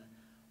data,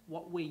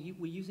 what we're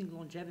using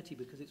longevity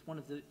because it's one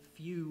of the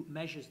few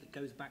measures that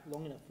goes back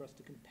long enough for us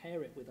to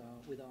compare it with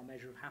our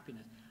measure of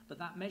happiness. But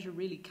that measure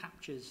really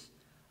captures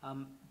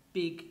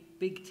big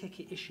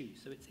ticket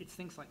issues. So it's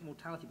things like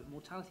mortality, but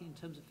mortality in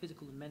terms of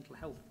physical and mental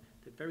health,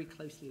 they're very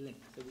closely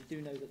linked. So we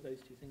do know that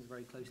those two things are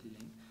very closely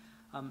linked.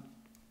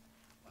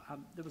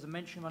 There was a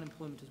mention of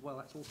unemployment as well.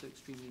 That's also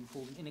extremely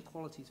important.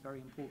 Inequality is very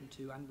important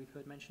too, and we've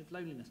heard mention of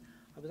loneliness.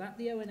 I was at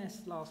the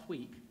ONS last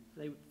week.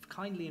 They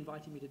kindly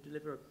invited me to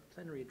deliver a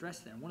plenary address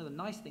there. And one of the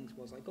nice things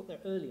was I got there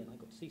early and I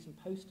got to see some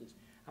posters.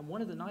 And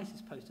one of the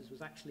nicest posters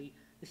was actually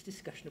this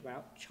discussion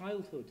about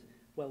childhood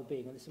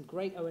well-being. And there's some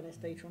great ONS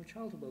data on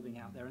childhood well-being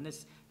out there. And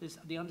there's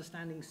the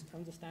Understanding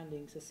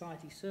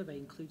Society survey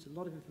includes a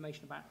lot of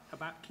information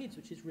about kids,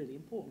 which is really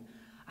important.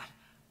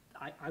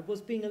 I was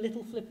being a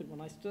little flippant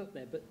when I stood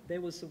there, but there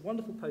was a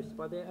wonderful poster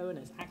by the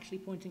ONS actually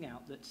pointing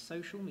out that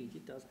social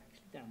media does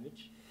actually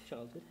damage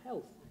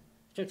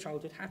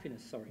childhood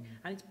happiness, sorry.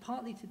 And it's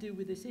partly to do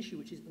with this issue,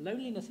 which is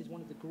loneliness is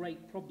one of the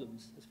great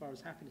problems as far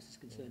as happiness is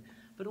concerned,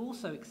 but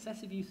also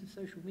excessive use of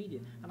social media.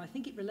 And I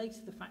think it relates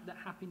to the fact that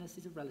happiness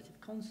is a relative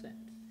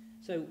concept.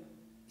 So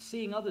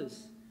seeing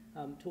others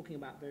talking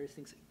about various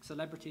things,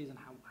 celebrities and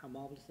how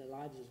marvellous their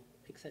lives is,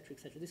 etc.,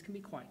 this can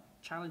be quite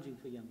challenging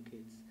for young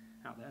kids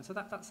out there. And so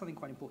that's something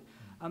quite important.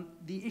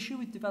 The issue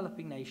with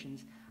developing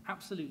nations,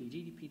 absolutely,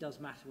 GDP does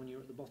matter when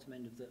you're at the bottom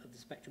end of the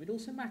spectrum. It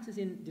also matters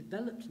in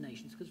developed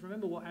nations, because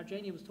remember what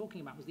Eugenia was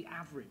talking about was the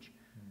average.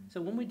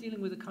 So when we're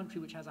dealing with a country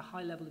which has a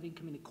high level of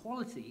income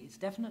inequality, it's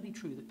definitely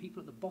true that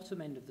people at the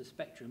bottom end of the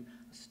spectrum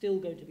are still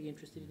going to be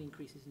interested in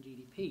increases in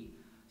GDP.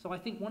 So I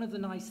think one of the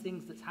nice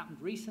things that's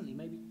happened recently,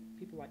 maybe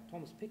people like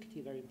Thomas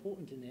Piketty are very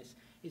important in this,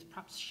 is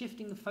perhaps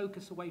shifting the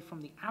focus away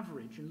from the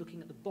average and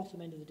looking at the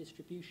bottom end of the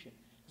distribution.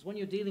 Because when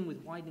you're dealing with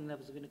widening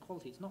levels of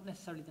inequality, it's not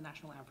necessarily the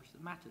national average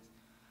that matters.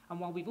 And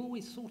while we've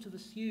always sort of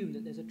assumed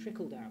that there's a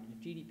trickle down, and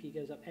if GDP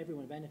goes up,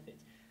 everyone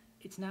benefits,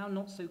 it's now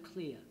not so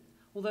clear.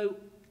 Although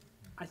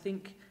I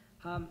think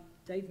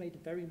Dave made a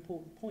very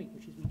important point,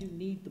 which is we do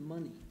need the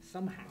money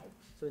somehow.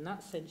 So in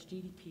that sense,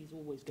 GDP is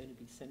always going to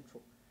be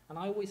central. And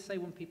I always say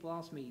when people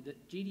ask me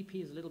that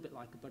GDP is a little bit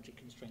like a budget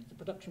constraint, the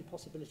production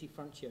possibility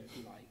frontier, if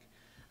you like.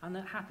 And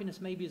that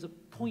happiness maybe is a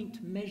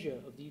point measure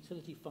of the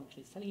utility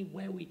function. It's telling you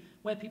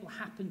where people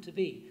happen to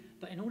be.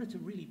 But in order to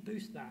really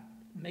boost that,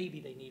 maybe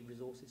they need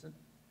resources. And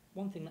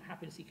one thing that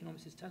happiness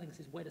economics is telling us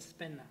is where to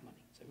spend that money.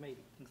 So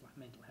maybe things like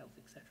mental health,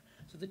 etc.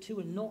 So the two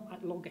are not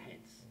at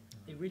loggerheads.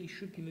 They really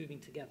should be moving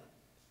together.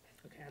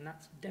 Okay, and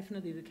that's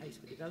definitely the case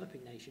for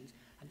developing nations,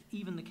 and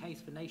even the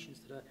case for nations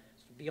that are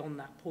sort of beyond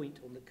that point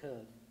on the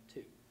curve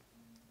too.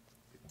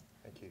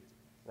 Thank you.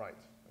 Right,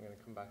 I'm going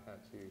to come back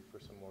out to you for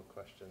some more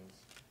questions.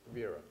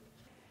 Vera.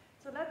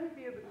 So let me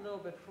be a little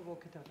bit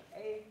provocative.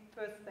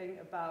 First thing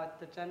about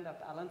the gender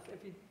balance.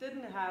 If you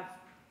didn't have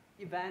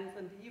events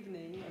in the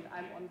evening and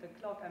I'm on the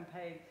clock, I'm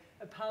paying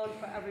 £1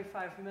 for every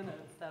 5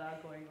 minutes that are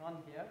going on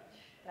here,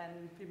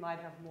 then we might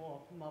have more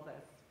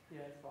mothers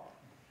here as well.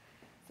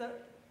 So,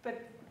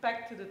 but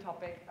back to the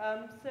topic.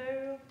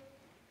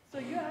 So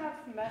you have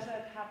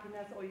measured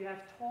happiness, or you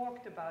have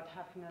talked about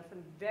happiness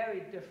in very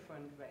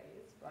different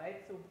ways,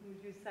 right? So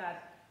you said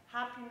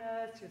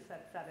happiness, you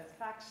said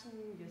satisfaction,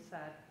 you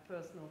said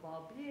personal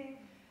well-being.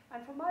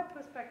 And from my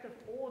perspective,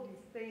 all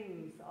these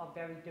things are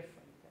very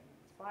different things,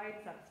 right?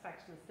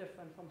 Satisfaction is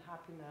different from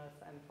happiness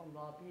and from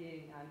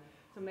well-being. And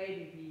so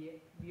maybe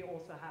we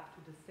also have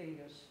to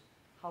distinguish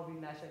how we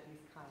measure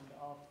these kind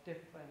of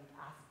different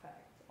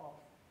aspects of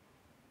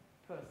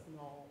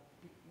personal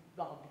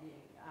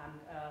well-being.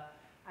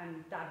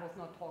 And that was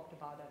not talked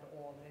about at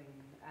all,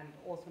 and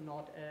also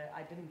not,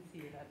 I didn't see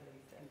it at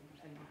least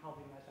in how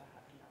we measure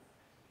happiness.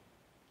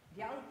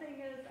 The other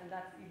thing is, and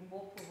that's even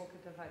more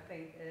provocative, I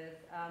think, is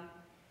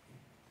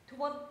to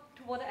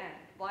what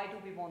end? Why do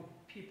we want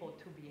people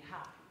to be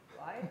happy,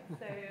 right?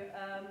 So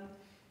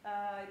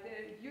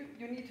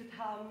you need to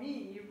tell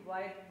me,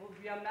 right,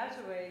 we are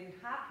measuring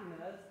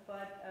happiness,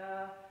 but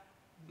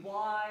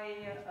why,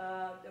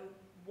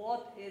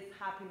 what is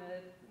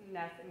happiness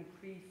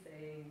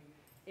increasing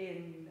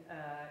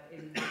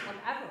on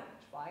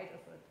average, right?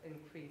 Is it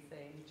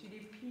increasing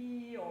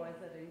GDP, or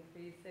is it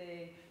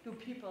increasing, do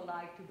people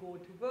like to go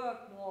to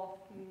work more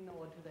often,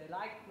 or do they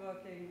like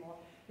working more?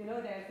 You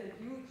know, there's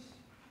a huge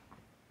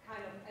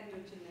kind of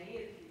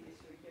endogeneity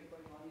issue here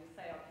going on. You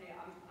say, okay,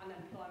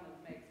 unemployment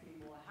makes me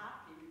more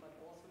happy, but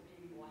also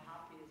being more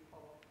happy is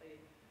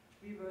probably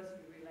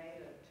reversely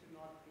related to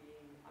not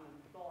being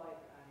unemployed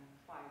and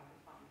trying to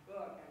find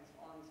work and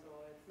so on. So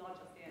it's not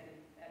just the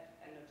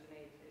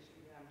endogeneity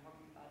issue here I'm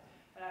talking about,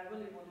 but I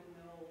really want to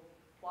know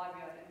why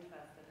we are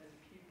interested in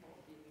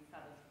people being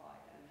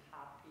satisfied and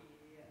happy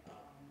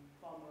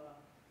from a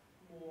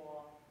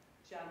more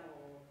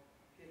general,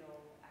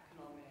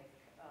 economic,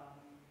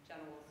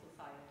 general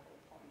societal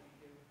point of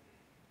view.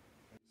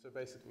 So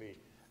basically,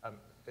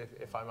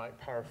 if I might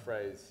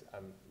paraphrase,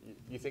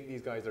 you think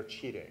these guys are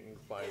cheating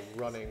by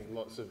running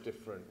lots of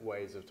different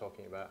ways of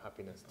talking about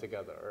happiness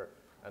together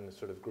and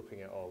sort of grouping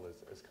it all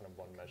as kind of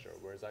one measure,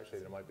 whereas actually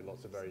there might be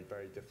lots of very,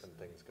 very different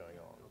things going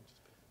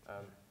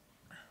on.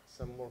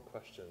 Some more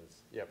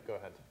questions? Yep, go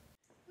ahead.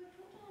 We've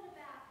talked a lot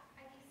about,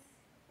 I guess,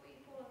 what you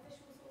call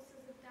official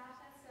sources of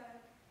data, so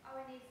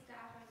ONS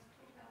data is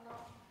talked about a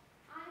lot.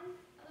 I'm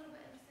a little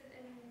bit interested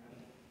in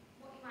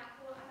what you might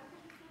call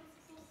unofficial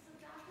sources of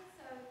data,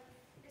 so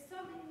there's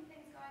so many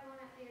things going on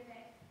out there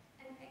that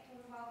impact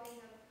on the well-being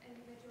of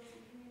individuals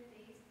and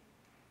communities.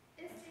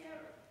 Is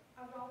there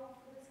a role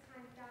for this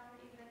kind of data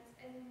evidence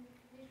in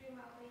measuring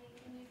well-being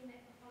and using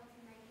it for policy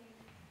making,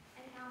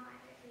 and how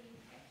might that be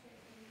captured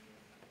in the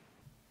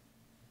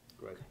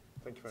Great,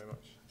 thank you very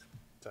much.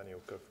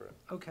 Daniel, go for it.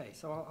 Okay,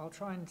 so I'll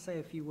try and say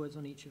a few words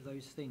on each of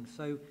those things.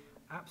 So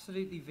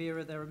absolutely,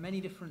 Vera, there are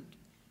many different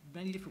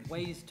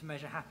ways to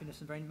measure happiness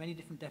and very many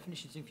different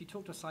definitions. And if you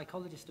talk to a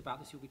psychologist about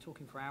this, you'll be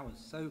talking for hours.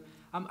 So,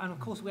 and of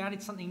course, we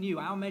added something new.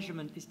 Our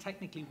measurement is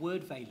technically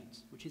word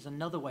valence, which is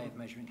another way of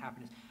measuring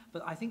happiness.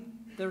 But I think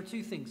there are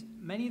two things.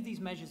 Many of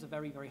these measures are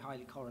very, very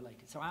highly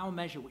correlated. So our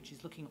measure, which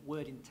is looking at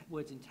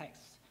words in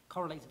text,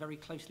 correlates very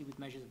closely with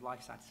measures of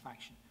life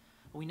satisfaction.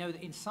 We know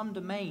that in some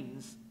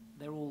domains,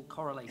 they're all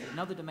correlated. In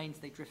other domains,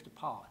 they drift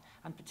apart.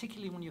 And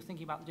particularly when you're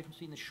thinking about the difference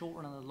between the short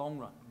run and the long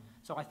run.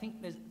 So I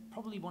think there's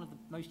probably one of the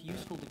most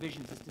useful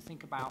divisions is to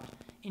think about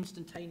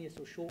instantaneous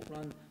or short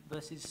run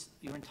versus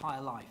your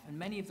entire life. And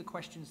many of the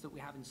questions that we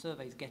have in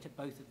surveys get at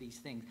both of these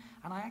things.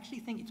 And I actually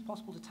think it's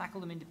possible to tackle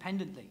them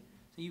independently.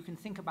 So you can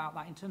think about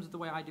that in terms of the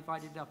way I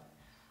divided it up.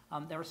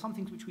 There are some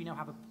things which we know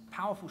have a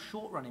powerful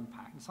short-run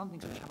impact and some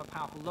things which have a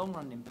powerful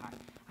long-run impact.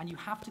 And you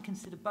have to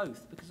consider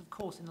both because, of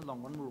course, in the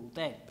long run, we're all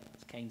dead,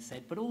 as Keynes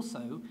said. But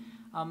also,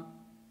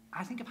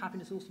 I think of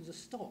happiness also as a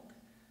stock.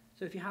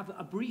 So if you have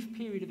a brief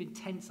period of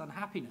intense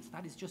unhappiness,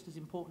 that is just as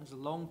important as a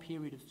long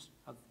period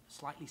of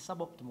slightly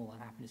suboptimal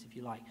unhappiness, if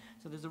you like.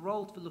 So there's a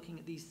role for looking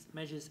at these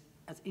measures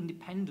as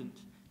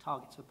independent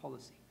targets for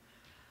policy.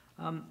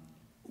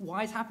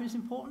 Why is happiness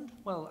important?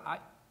 Well,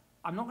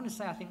 I'm not going to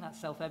say I think that's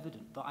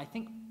self-evident, but I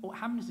think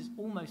happiness is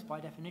almost by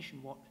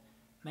definition what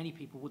many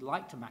people would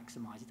like to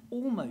maximize. It's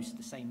almost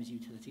the same as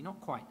utility, not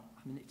quite.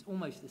 I mean, it's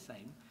almost the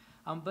same.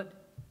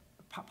 But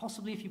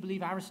possibly if you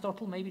believe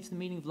Aristotle, maybe it's the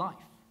meaning of life.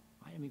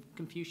 Right? I mean,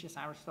 Confucius,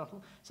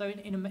 Aristotle. So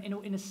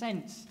in a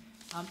sense,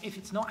 if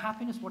it's not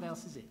happiness, what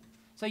else is it?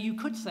 So you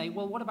could say,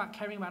 well, what about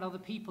caring about other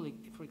people,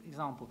 for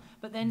example?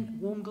 But then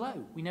warm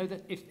glow. We know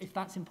that if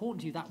that's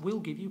important to you, that will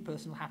give you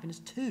personal happiness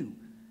too.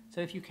 So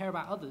if you care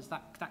about others,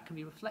 that can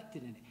be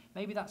reflected in it.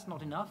 Maybe that's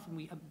not enough,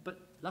 but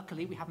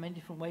luckily we have many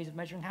different ways of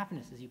measuring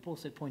happiness, as you've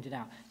also pointed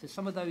out. So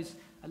some of those,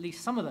 at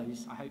least some of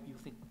those, I hope you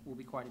think will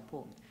be quite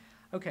important.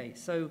 Okay,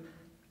 so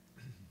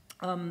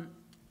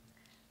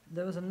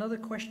there was another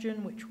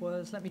question, which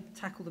was, let me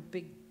tackle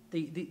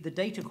the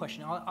data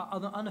question. Are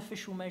the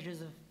unofficial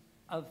measures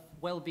of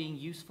well-being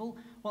useful?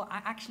 Well,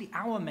 actually,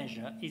 our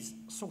measure is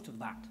sort of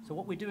that. So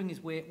what we're doing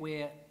is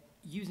we're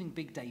using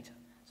big data.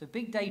 So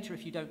big data,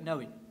 if you don't know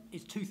it,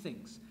 is two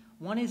things.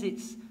 One is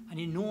it's an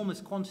enormous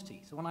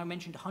quantity. So when I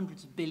mentioned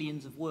hundreds of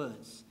billions of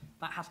words,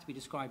 that has to be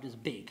described as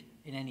big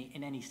in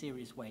any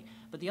serious way.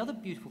 But the other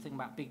beautiful thing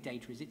about big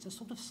data is it's a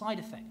sort of side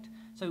effect.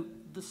 So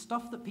the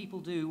stuff that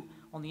people do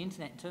on the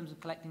internet in terms of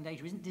collecting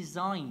data isn't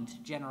designed to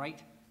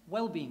generate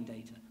well-being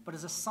data, but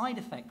as a side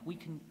effect, we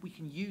can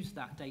use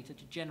that data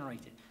to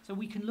generate it. So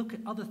we can look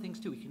at other things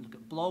too. We can look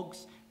at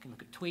blogs, we can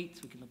look at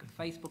tweets, we can look at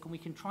Facebook, and we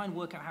can try and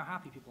work out how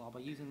happy people are by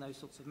using those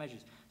sorts of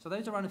measures. So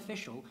those are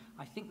unofficial.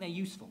 I think they're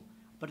useful,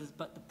 but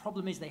the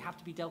problem is they have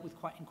to be dealt with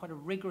in quite a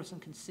rigorous and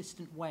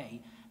consistent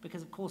way,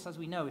 because of course, as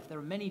we know, if there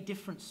are many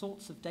different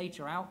sorts of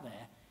data out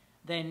there,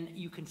 then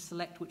you can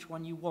select which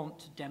one you want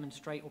to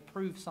demonstrate or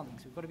prove something.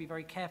 So we've got to be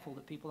very careful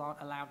that people aren't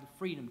allowed the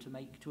freedom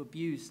to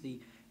abuse the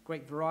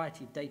great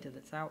variety of data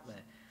that's out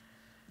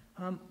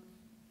there.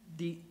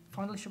 The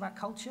final issue about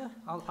culture,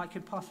 I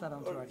can pass that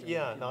on to Roger.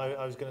 Yeah, no,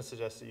 I was going to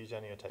suggest that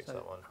Eugenio takes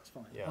that one. That's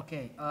fine. Yeah.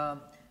 Okay,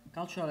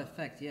 cultural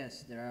effect,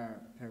 yes, there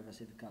are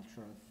pervasive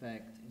cultural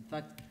effect. In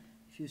fact,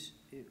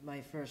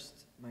 my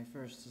first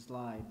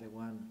slide, the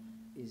one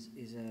is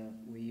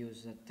we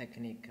use a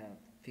technique,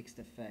 fixed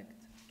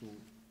effect, to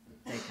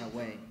take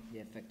away the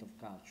effect of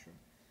culture.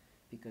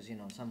 Because,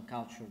 some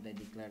culture, they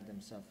declare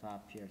themselves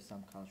happier,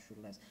 some culture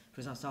less.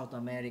 For example, South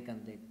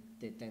American,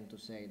 they tend to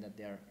say that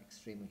they are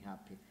extremely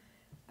happy.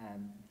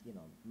 And,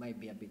 might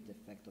be a bit the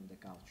effect of the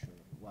culture,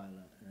 while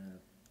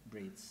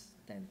Brits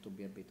tend to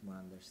be a bit more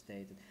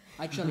understated.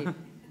 Actually,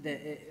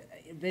 the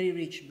very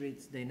rich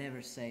Brits, they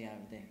never say are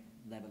they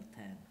level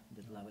 10,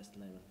 the lowest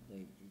level.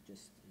 They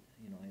just,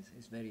 you know,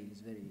 it's very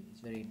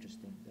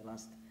interesting. The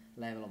last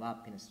level of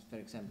happiness, for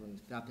example,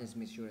 if happiness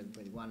measured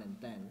by 1 and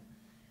 10,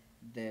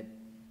 the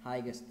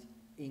highest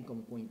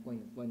income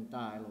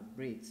quintile of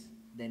Brits,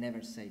 they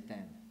never say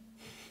 10.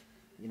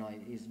 You know,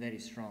 it is very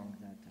strong.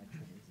 That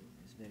actually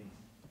is very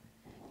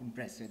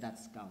impressive.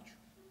 That's culture.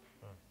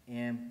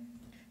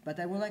 But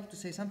I would like to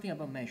say something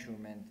about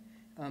measurement.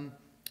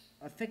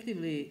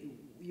 Effectively,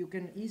 you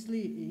can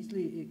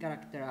easily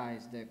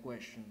characterize the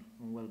question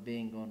on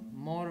well-being on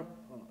more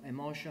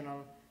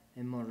emotional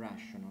and more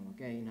rational,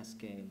 okay, in a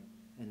scale,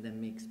 and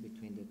then mix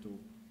between the two.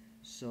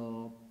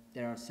 So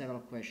there are several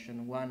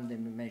questions. One, they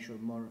measure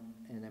more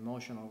an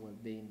emotional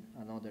well-being,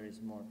 another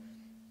is more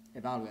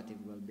evaluative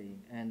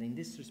well-being. And in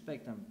this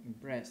respect, I'm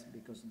impressed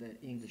because the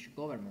English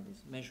government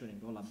is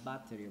measuring all a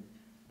battery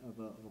of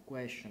a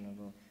question of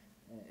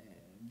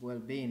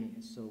well-being,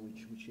 so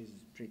which is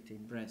pretty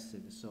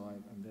impressive. So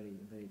I'm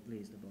very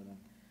pleased about that.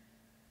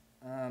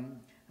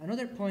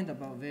 Another point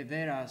about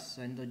Vera's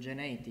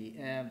endogeneity.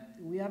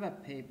 We have a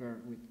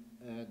paper with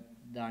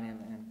Daniel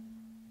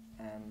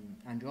and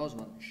Andrew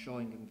Oswald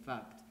showing, in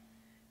fact,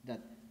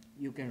 that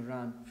you can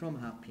run from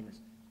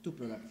happiness to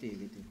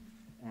productivity,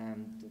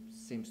 and it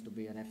seems to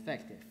be an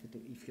effective.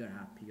 If you're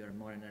happy, you're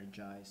more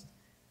energized,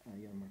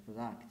 you're more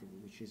productive,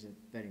 which is a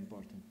very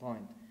important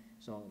point.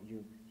 So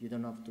you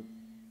don't have to,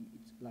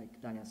 it's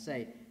like Daniel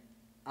say,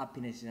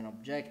 happiness is an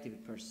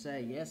objective per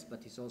se, yes,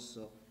 but it's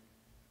also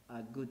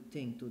a good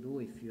thing to do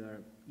if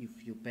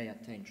you pay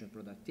attention to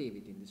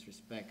productivity. In this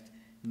respect,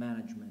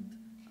 management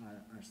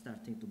are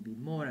starting to be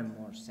more and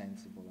more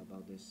sensible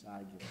about this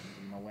argument.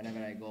 You know, whenever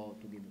I go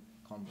to give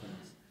a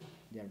conference,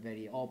 they are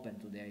very open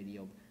to the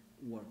idea of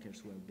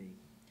workers' well-being.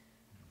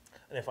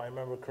 And if I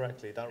remember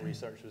correctly, that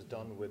research was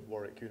done with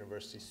Warwick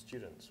University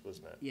students,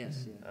 wasn't it?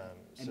 Yes.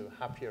 Yeah. So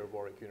happier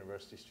Warwick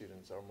University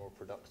students are more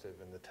productive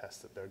in the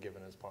test that they're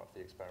given as part of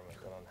the experiment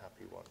than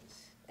unhappy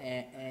ones.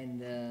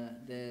 And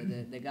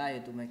the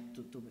guy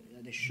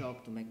the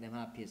shock to make them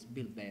happy is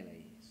Bill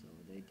Bailey. So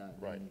they talk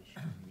English.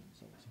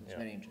 So it's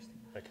very interesting.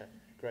 Okay,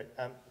 great.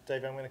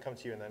 Dave, I'm going to come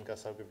to you, and then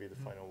Gus, I'll give you the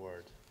final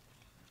word.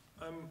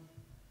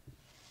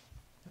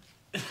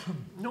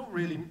 Not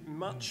really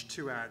much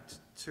to add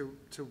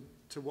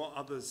to what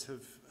others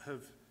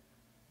have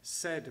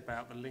said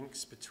about the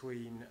links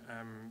between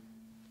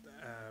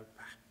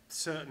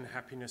certain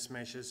happiness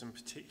measures, and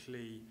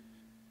particularly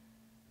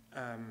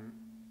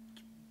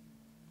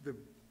the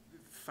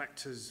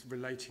factors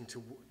relating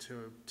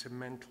to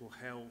mental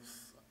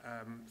health,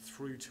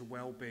 through to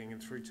well-being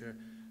and through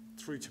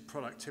to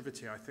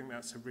productivity. I think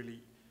that's a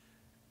really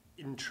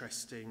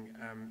interesting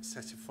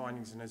set of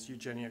findings, and as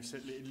Eugenio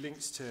said, it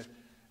links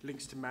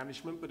to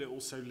management, but it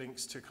also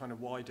links to kind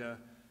of wider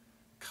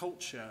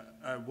culture,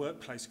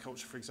 workplace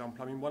culture, for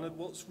example. I mean,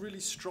 what's really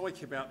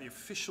striking about the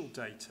official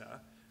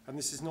data, and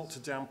this is not to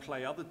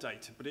downplay other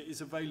data, but it is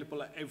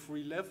available at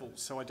every level.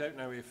 So I don't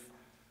know if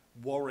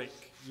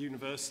Warwick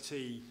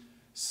University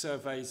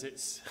surveys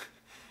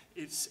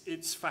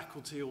its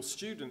faculty or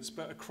students,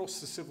 but across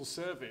the civil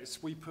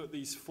service, we put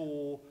these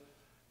 4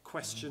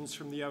 questions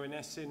from the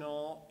ONS in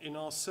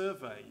our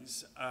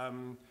surveys.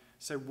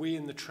 So we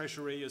in the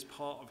Treasury, as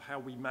part of how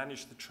we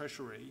manage the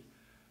Treasury,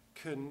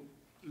 can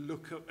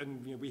look at,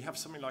 and we have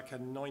something like a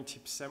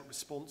 90%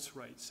 response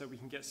rate, so we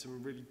can get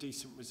some really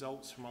decent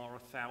results from our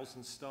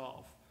 1,000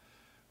 staff.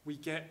 We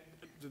get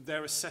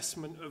their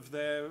assessment of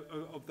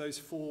those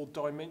 4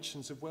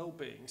 dimensions of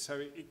well-being, so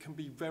it can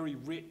be very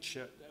rich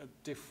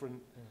at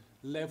different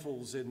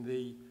levels in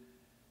the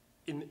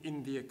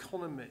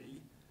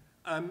economy.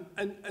 And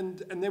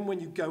then when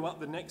you go up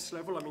the next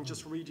level, I mean,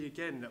 just reading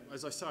again,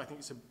 as I say, I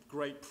think it's a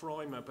great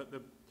primer, but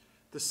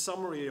the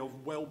summary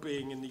of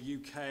well-being in the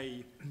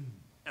UK,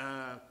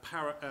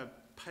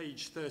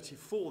 page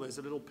 34, there's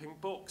a little pink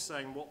box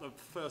saying what the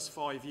first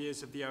 5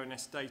 years of the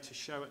ONS data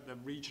show at the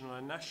regional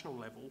and national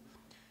level.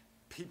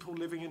 People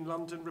living in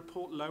London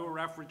report lower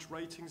average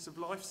ratings of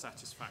life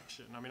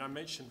satisfaction. I mean, I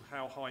mentioned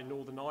how high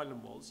Northern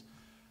Ireland was.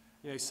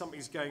 You know,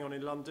 something's going on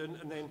in London,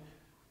 and then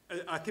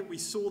I think we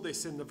saw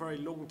this in the very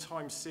long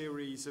time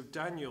series of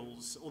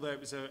Daniel's, although it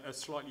was a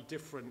slightly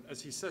different,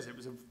 as he says, it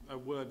was a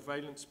word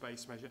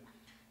valence-based measure.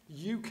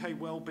 UK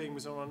well-being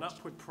was on an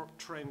upward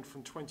trend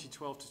from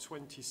 2012 to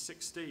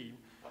 2016,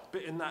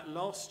 but in that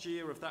last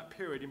year of that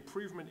period,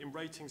 improvement in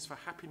ratings for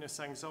happiness,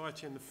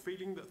 anxiety, and the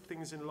feeling that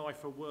things in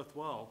life are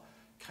worthwhile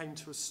came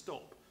to a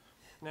stop.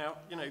 Now,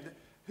 you know,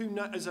 who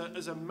knows,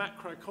 as a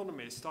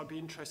macroeconomist, I'd be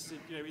interested,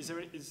 you know, is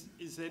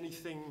there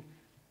anything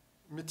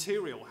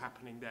material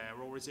happening there,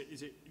 or is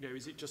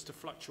it just a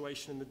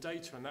fluctuation in the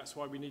data, and that's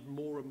why we need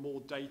more and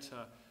more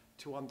data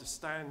to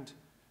understand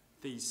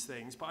these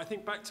things. But I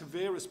think back to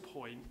Vera's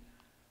point,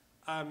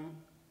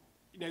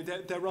 you know,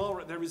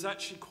 there is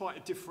actually quite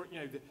a different, you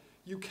know,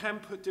 you can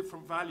put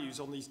different values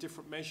on these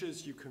different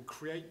measures, you can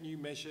create new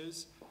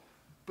measures,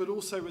 but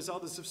also, as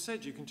others have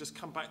said, you can just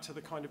come back to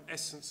the kind of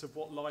essence of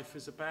what life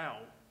is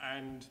about,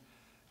 and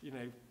you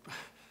know,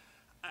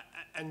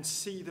 and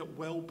see that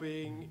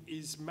well-being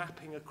is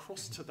mapping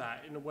across to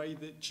that in a way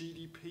that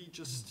GDP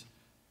just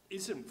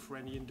isn't for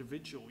any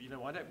individual. You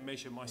know, I don't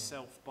measure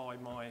myself by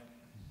my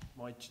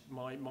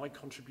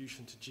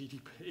contribution to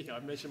GDP. I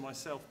measure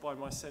myself by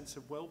my sense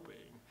of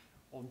well-being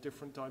on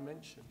different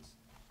dimensions.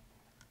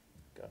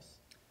 Gus?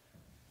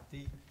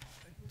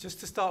 Just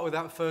to start with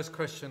that first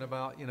question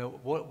about, you know,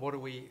 what do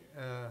we,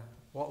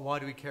 why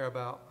do we care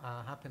about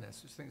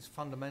happiness, which I think is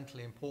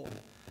fundamentally important.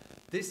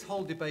 This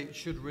whole debate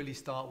should really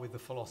start with the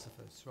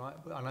philosophers, right?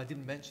 And I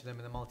didn't mention them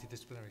in the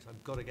multidisciplinary, so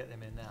I've got to get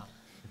them in now.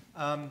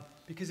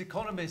 Because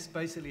economists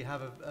basically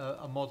have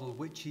a model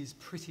which is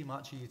pretty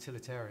much a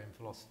utilitarian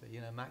philosophy,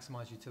 you know,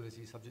 maximize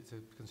utility subject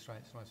to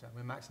constraints.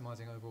 We're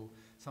maximizing overall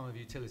sum of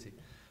utility.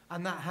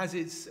 And that has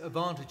its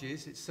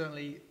advantages. It's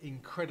certainly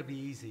incredibly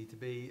easy to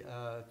be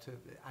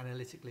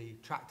analytically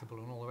tractable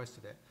and all the rest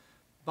of it.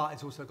 But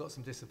it's also got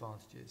some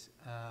disadvantages,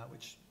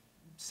 which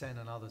Sen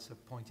and others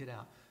have pointed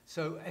out.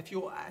 So if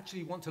you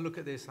actually want to look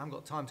at this, I haven't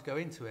got time to go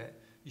into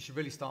it, you should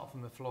really start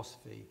from the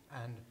philosophy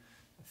and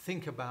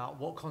think about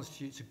what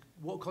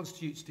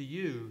constitutes to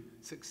you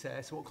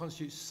success, what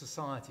constitutes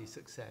society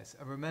success.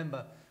 And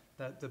remember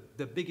that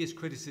the biggest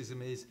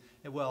criticism is,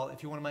 well,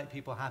 if you want to make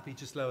people happy,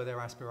 just lower their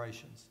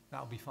aspirations.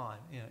 That'll be fine.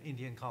 You know,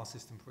 Indian caste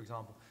system, for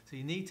example. So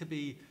you need to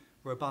be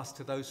robust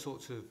to those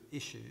sorts of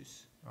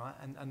issues, right?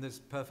 And there's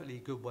perfectly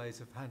good ways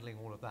of handling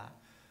all of that.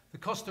 The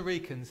Costa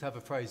Ricans have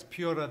a phrase,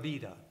 pura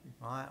vida,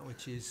 right?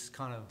 Which is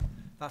kind of,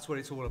 that's what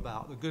it's all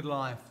about. The good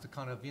life, the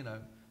kind of, you know,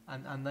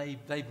 and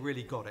they've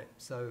really got it.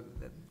 So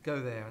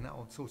go there and that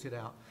will sort it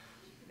out.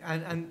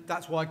 And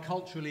that's why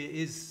culturally it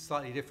is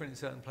slightly different in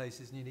certain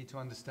places, and you need to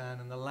understand,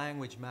 and the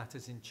language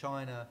matters. In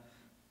China,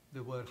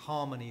 the word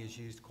harmony is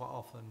used quite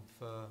often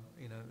for,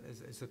 you know,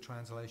 as a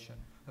translation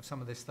of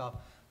some of this stuff.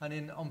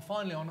 And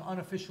finally, on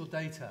unofficial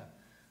data,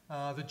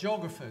 the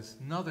geographers,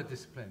 another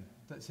discipline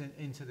that's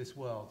into this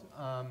world,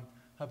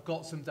 have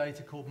got some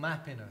data called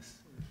mappiness,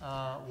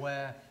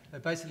 where they're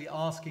basically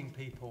asking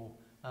people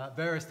at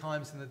various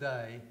times in the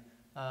day,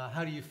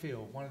 how do you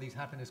feel? One of these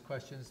happiness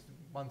questions,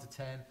 1 to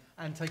 10,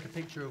 and take a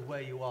picture of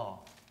where you are.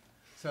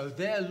 So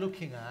they're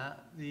looking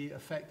at the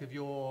effect of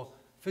your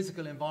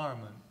physical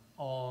environment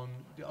on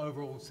the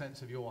overall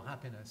sense of your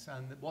happiness.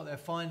 And what they're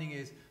finding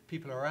is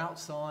people are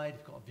outside,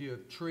 you've got a view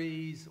of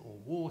trees or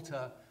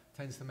water,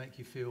 tends to make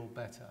you feel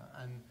better.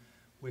 And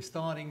we're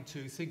starting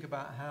to think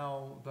about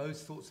how those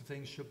sorts of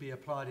things should be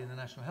applied in the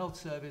National Health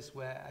Service,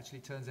 where it actually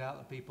turns out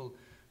that people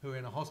who are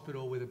in a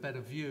hospital with a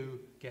better view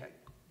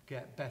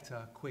get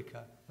better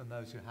quicker than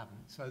those who haven't.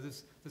 So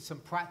there's some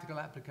practical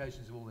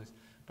applications of all this.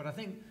 But I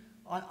think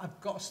I've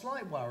got a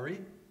slight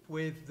worry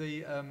with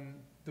the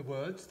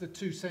words, the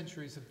 2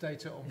 centuries of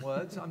data on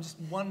words. I'm just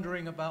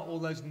wondering about all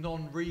those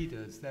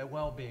non-readers, their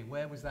well-being.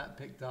 Where was that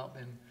picked up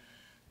in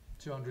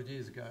 200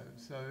 years ago?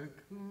 So,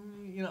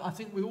 you know, I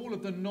think with all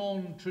of the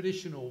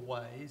non-traditional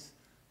ways,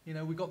 you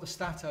know, we've got the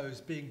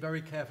statos being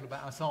very careful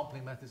about our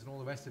sampling methods and all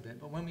the rest of it.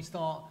 But when we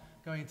start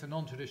going into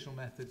non-traditional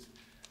methods,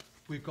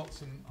 we've got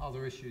some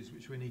other issues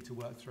which we need to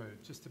work through.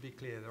 Just to be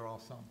clear, there are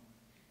some.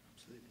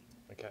 Absolutely.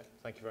 Okay,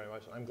 thank you very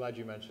much. I'm glad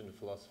you mentioned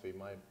philosophy.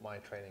 My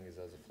training is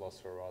as a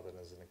philosopher rather than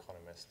as an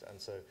economist. And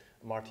so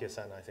Amartya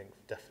Sen, I think,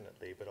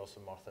 definitely, but also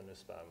Martha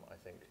Nussbaum, I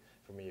think,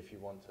 for me, if you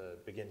want to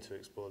begin to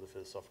explore the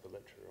philosophical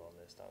literature on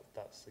this,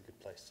 that's a good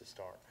place to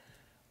start.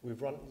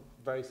 We've run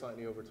very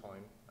slightly over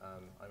time.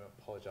 I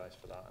apologize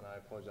for that, and I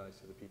apologize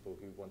to the people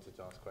who wanted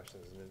to ask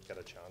questions and didn't get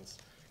a chance.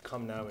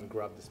 Come now and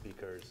grab the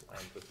speakers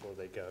before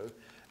they go.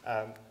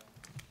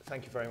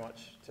 Thank you very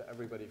much to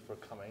everybody for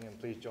coming, and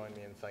please join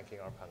me in thanking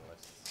our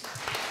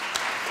panelists.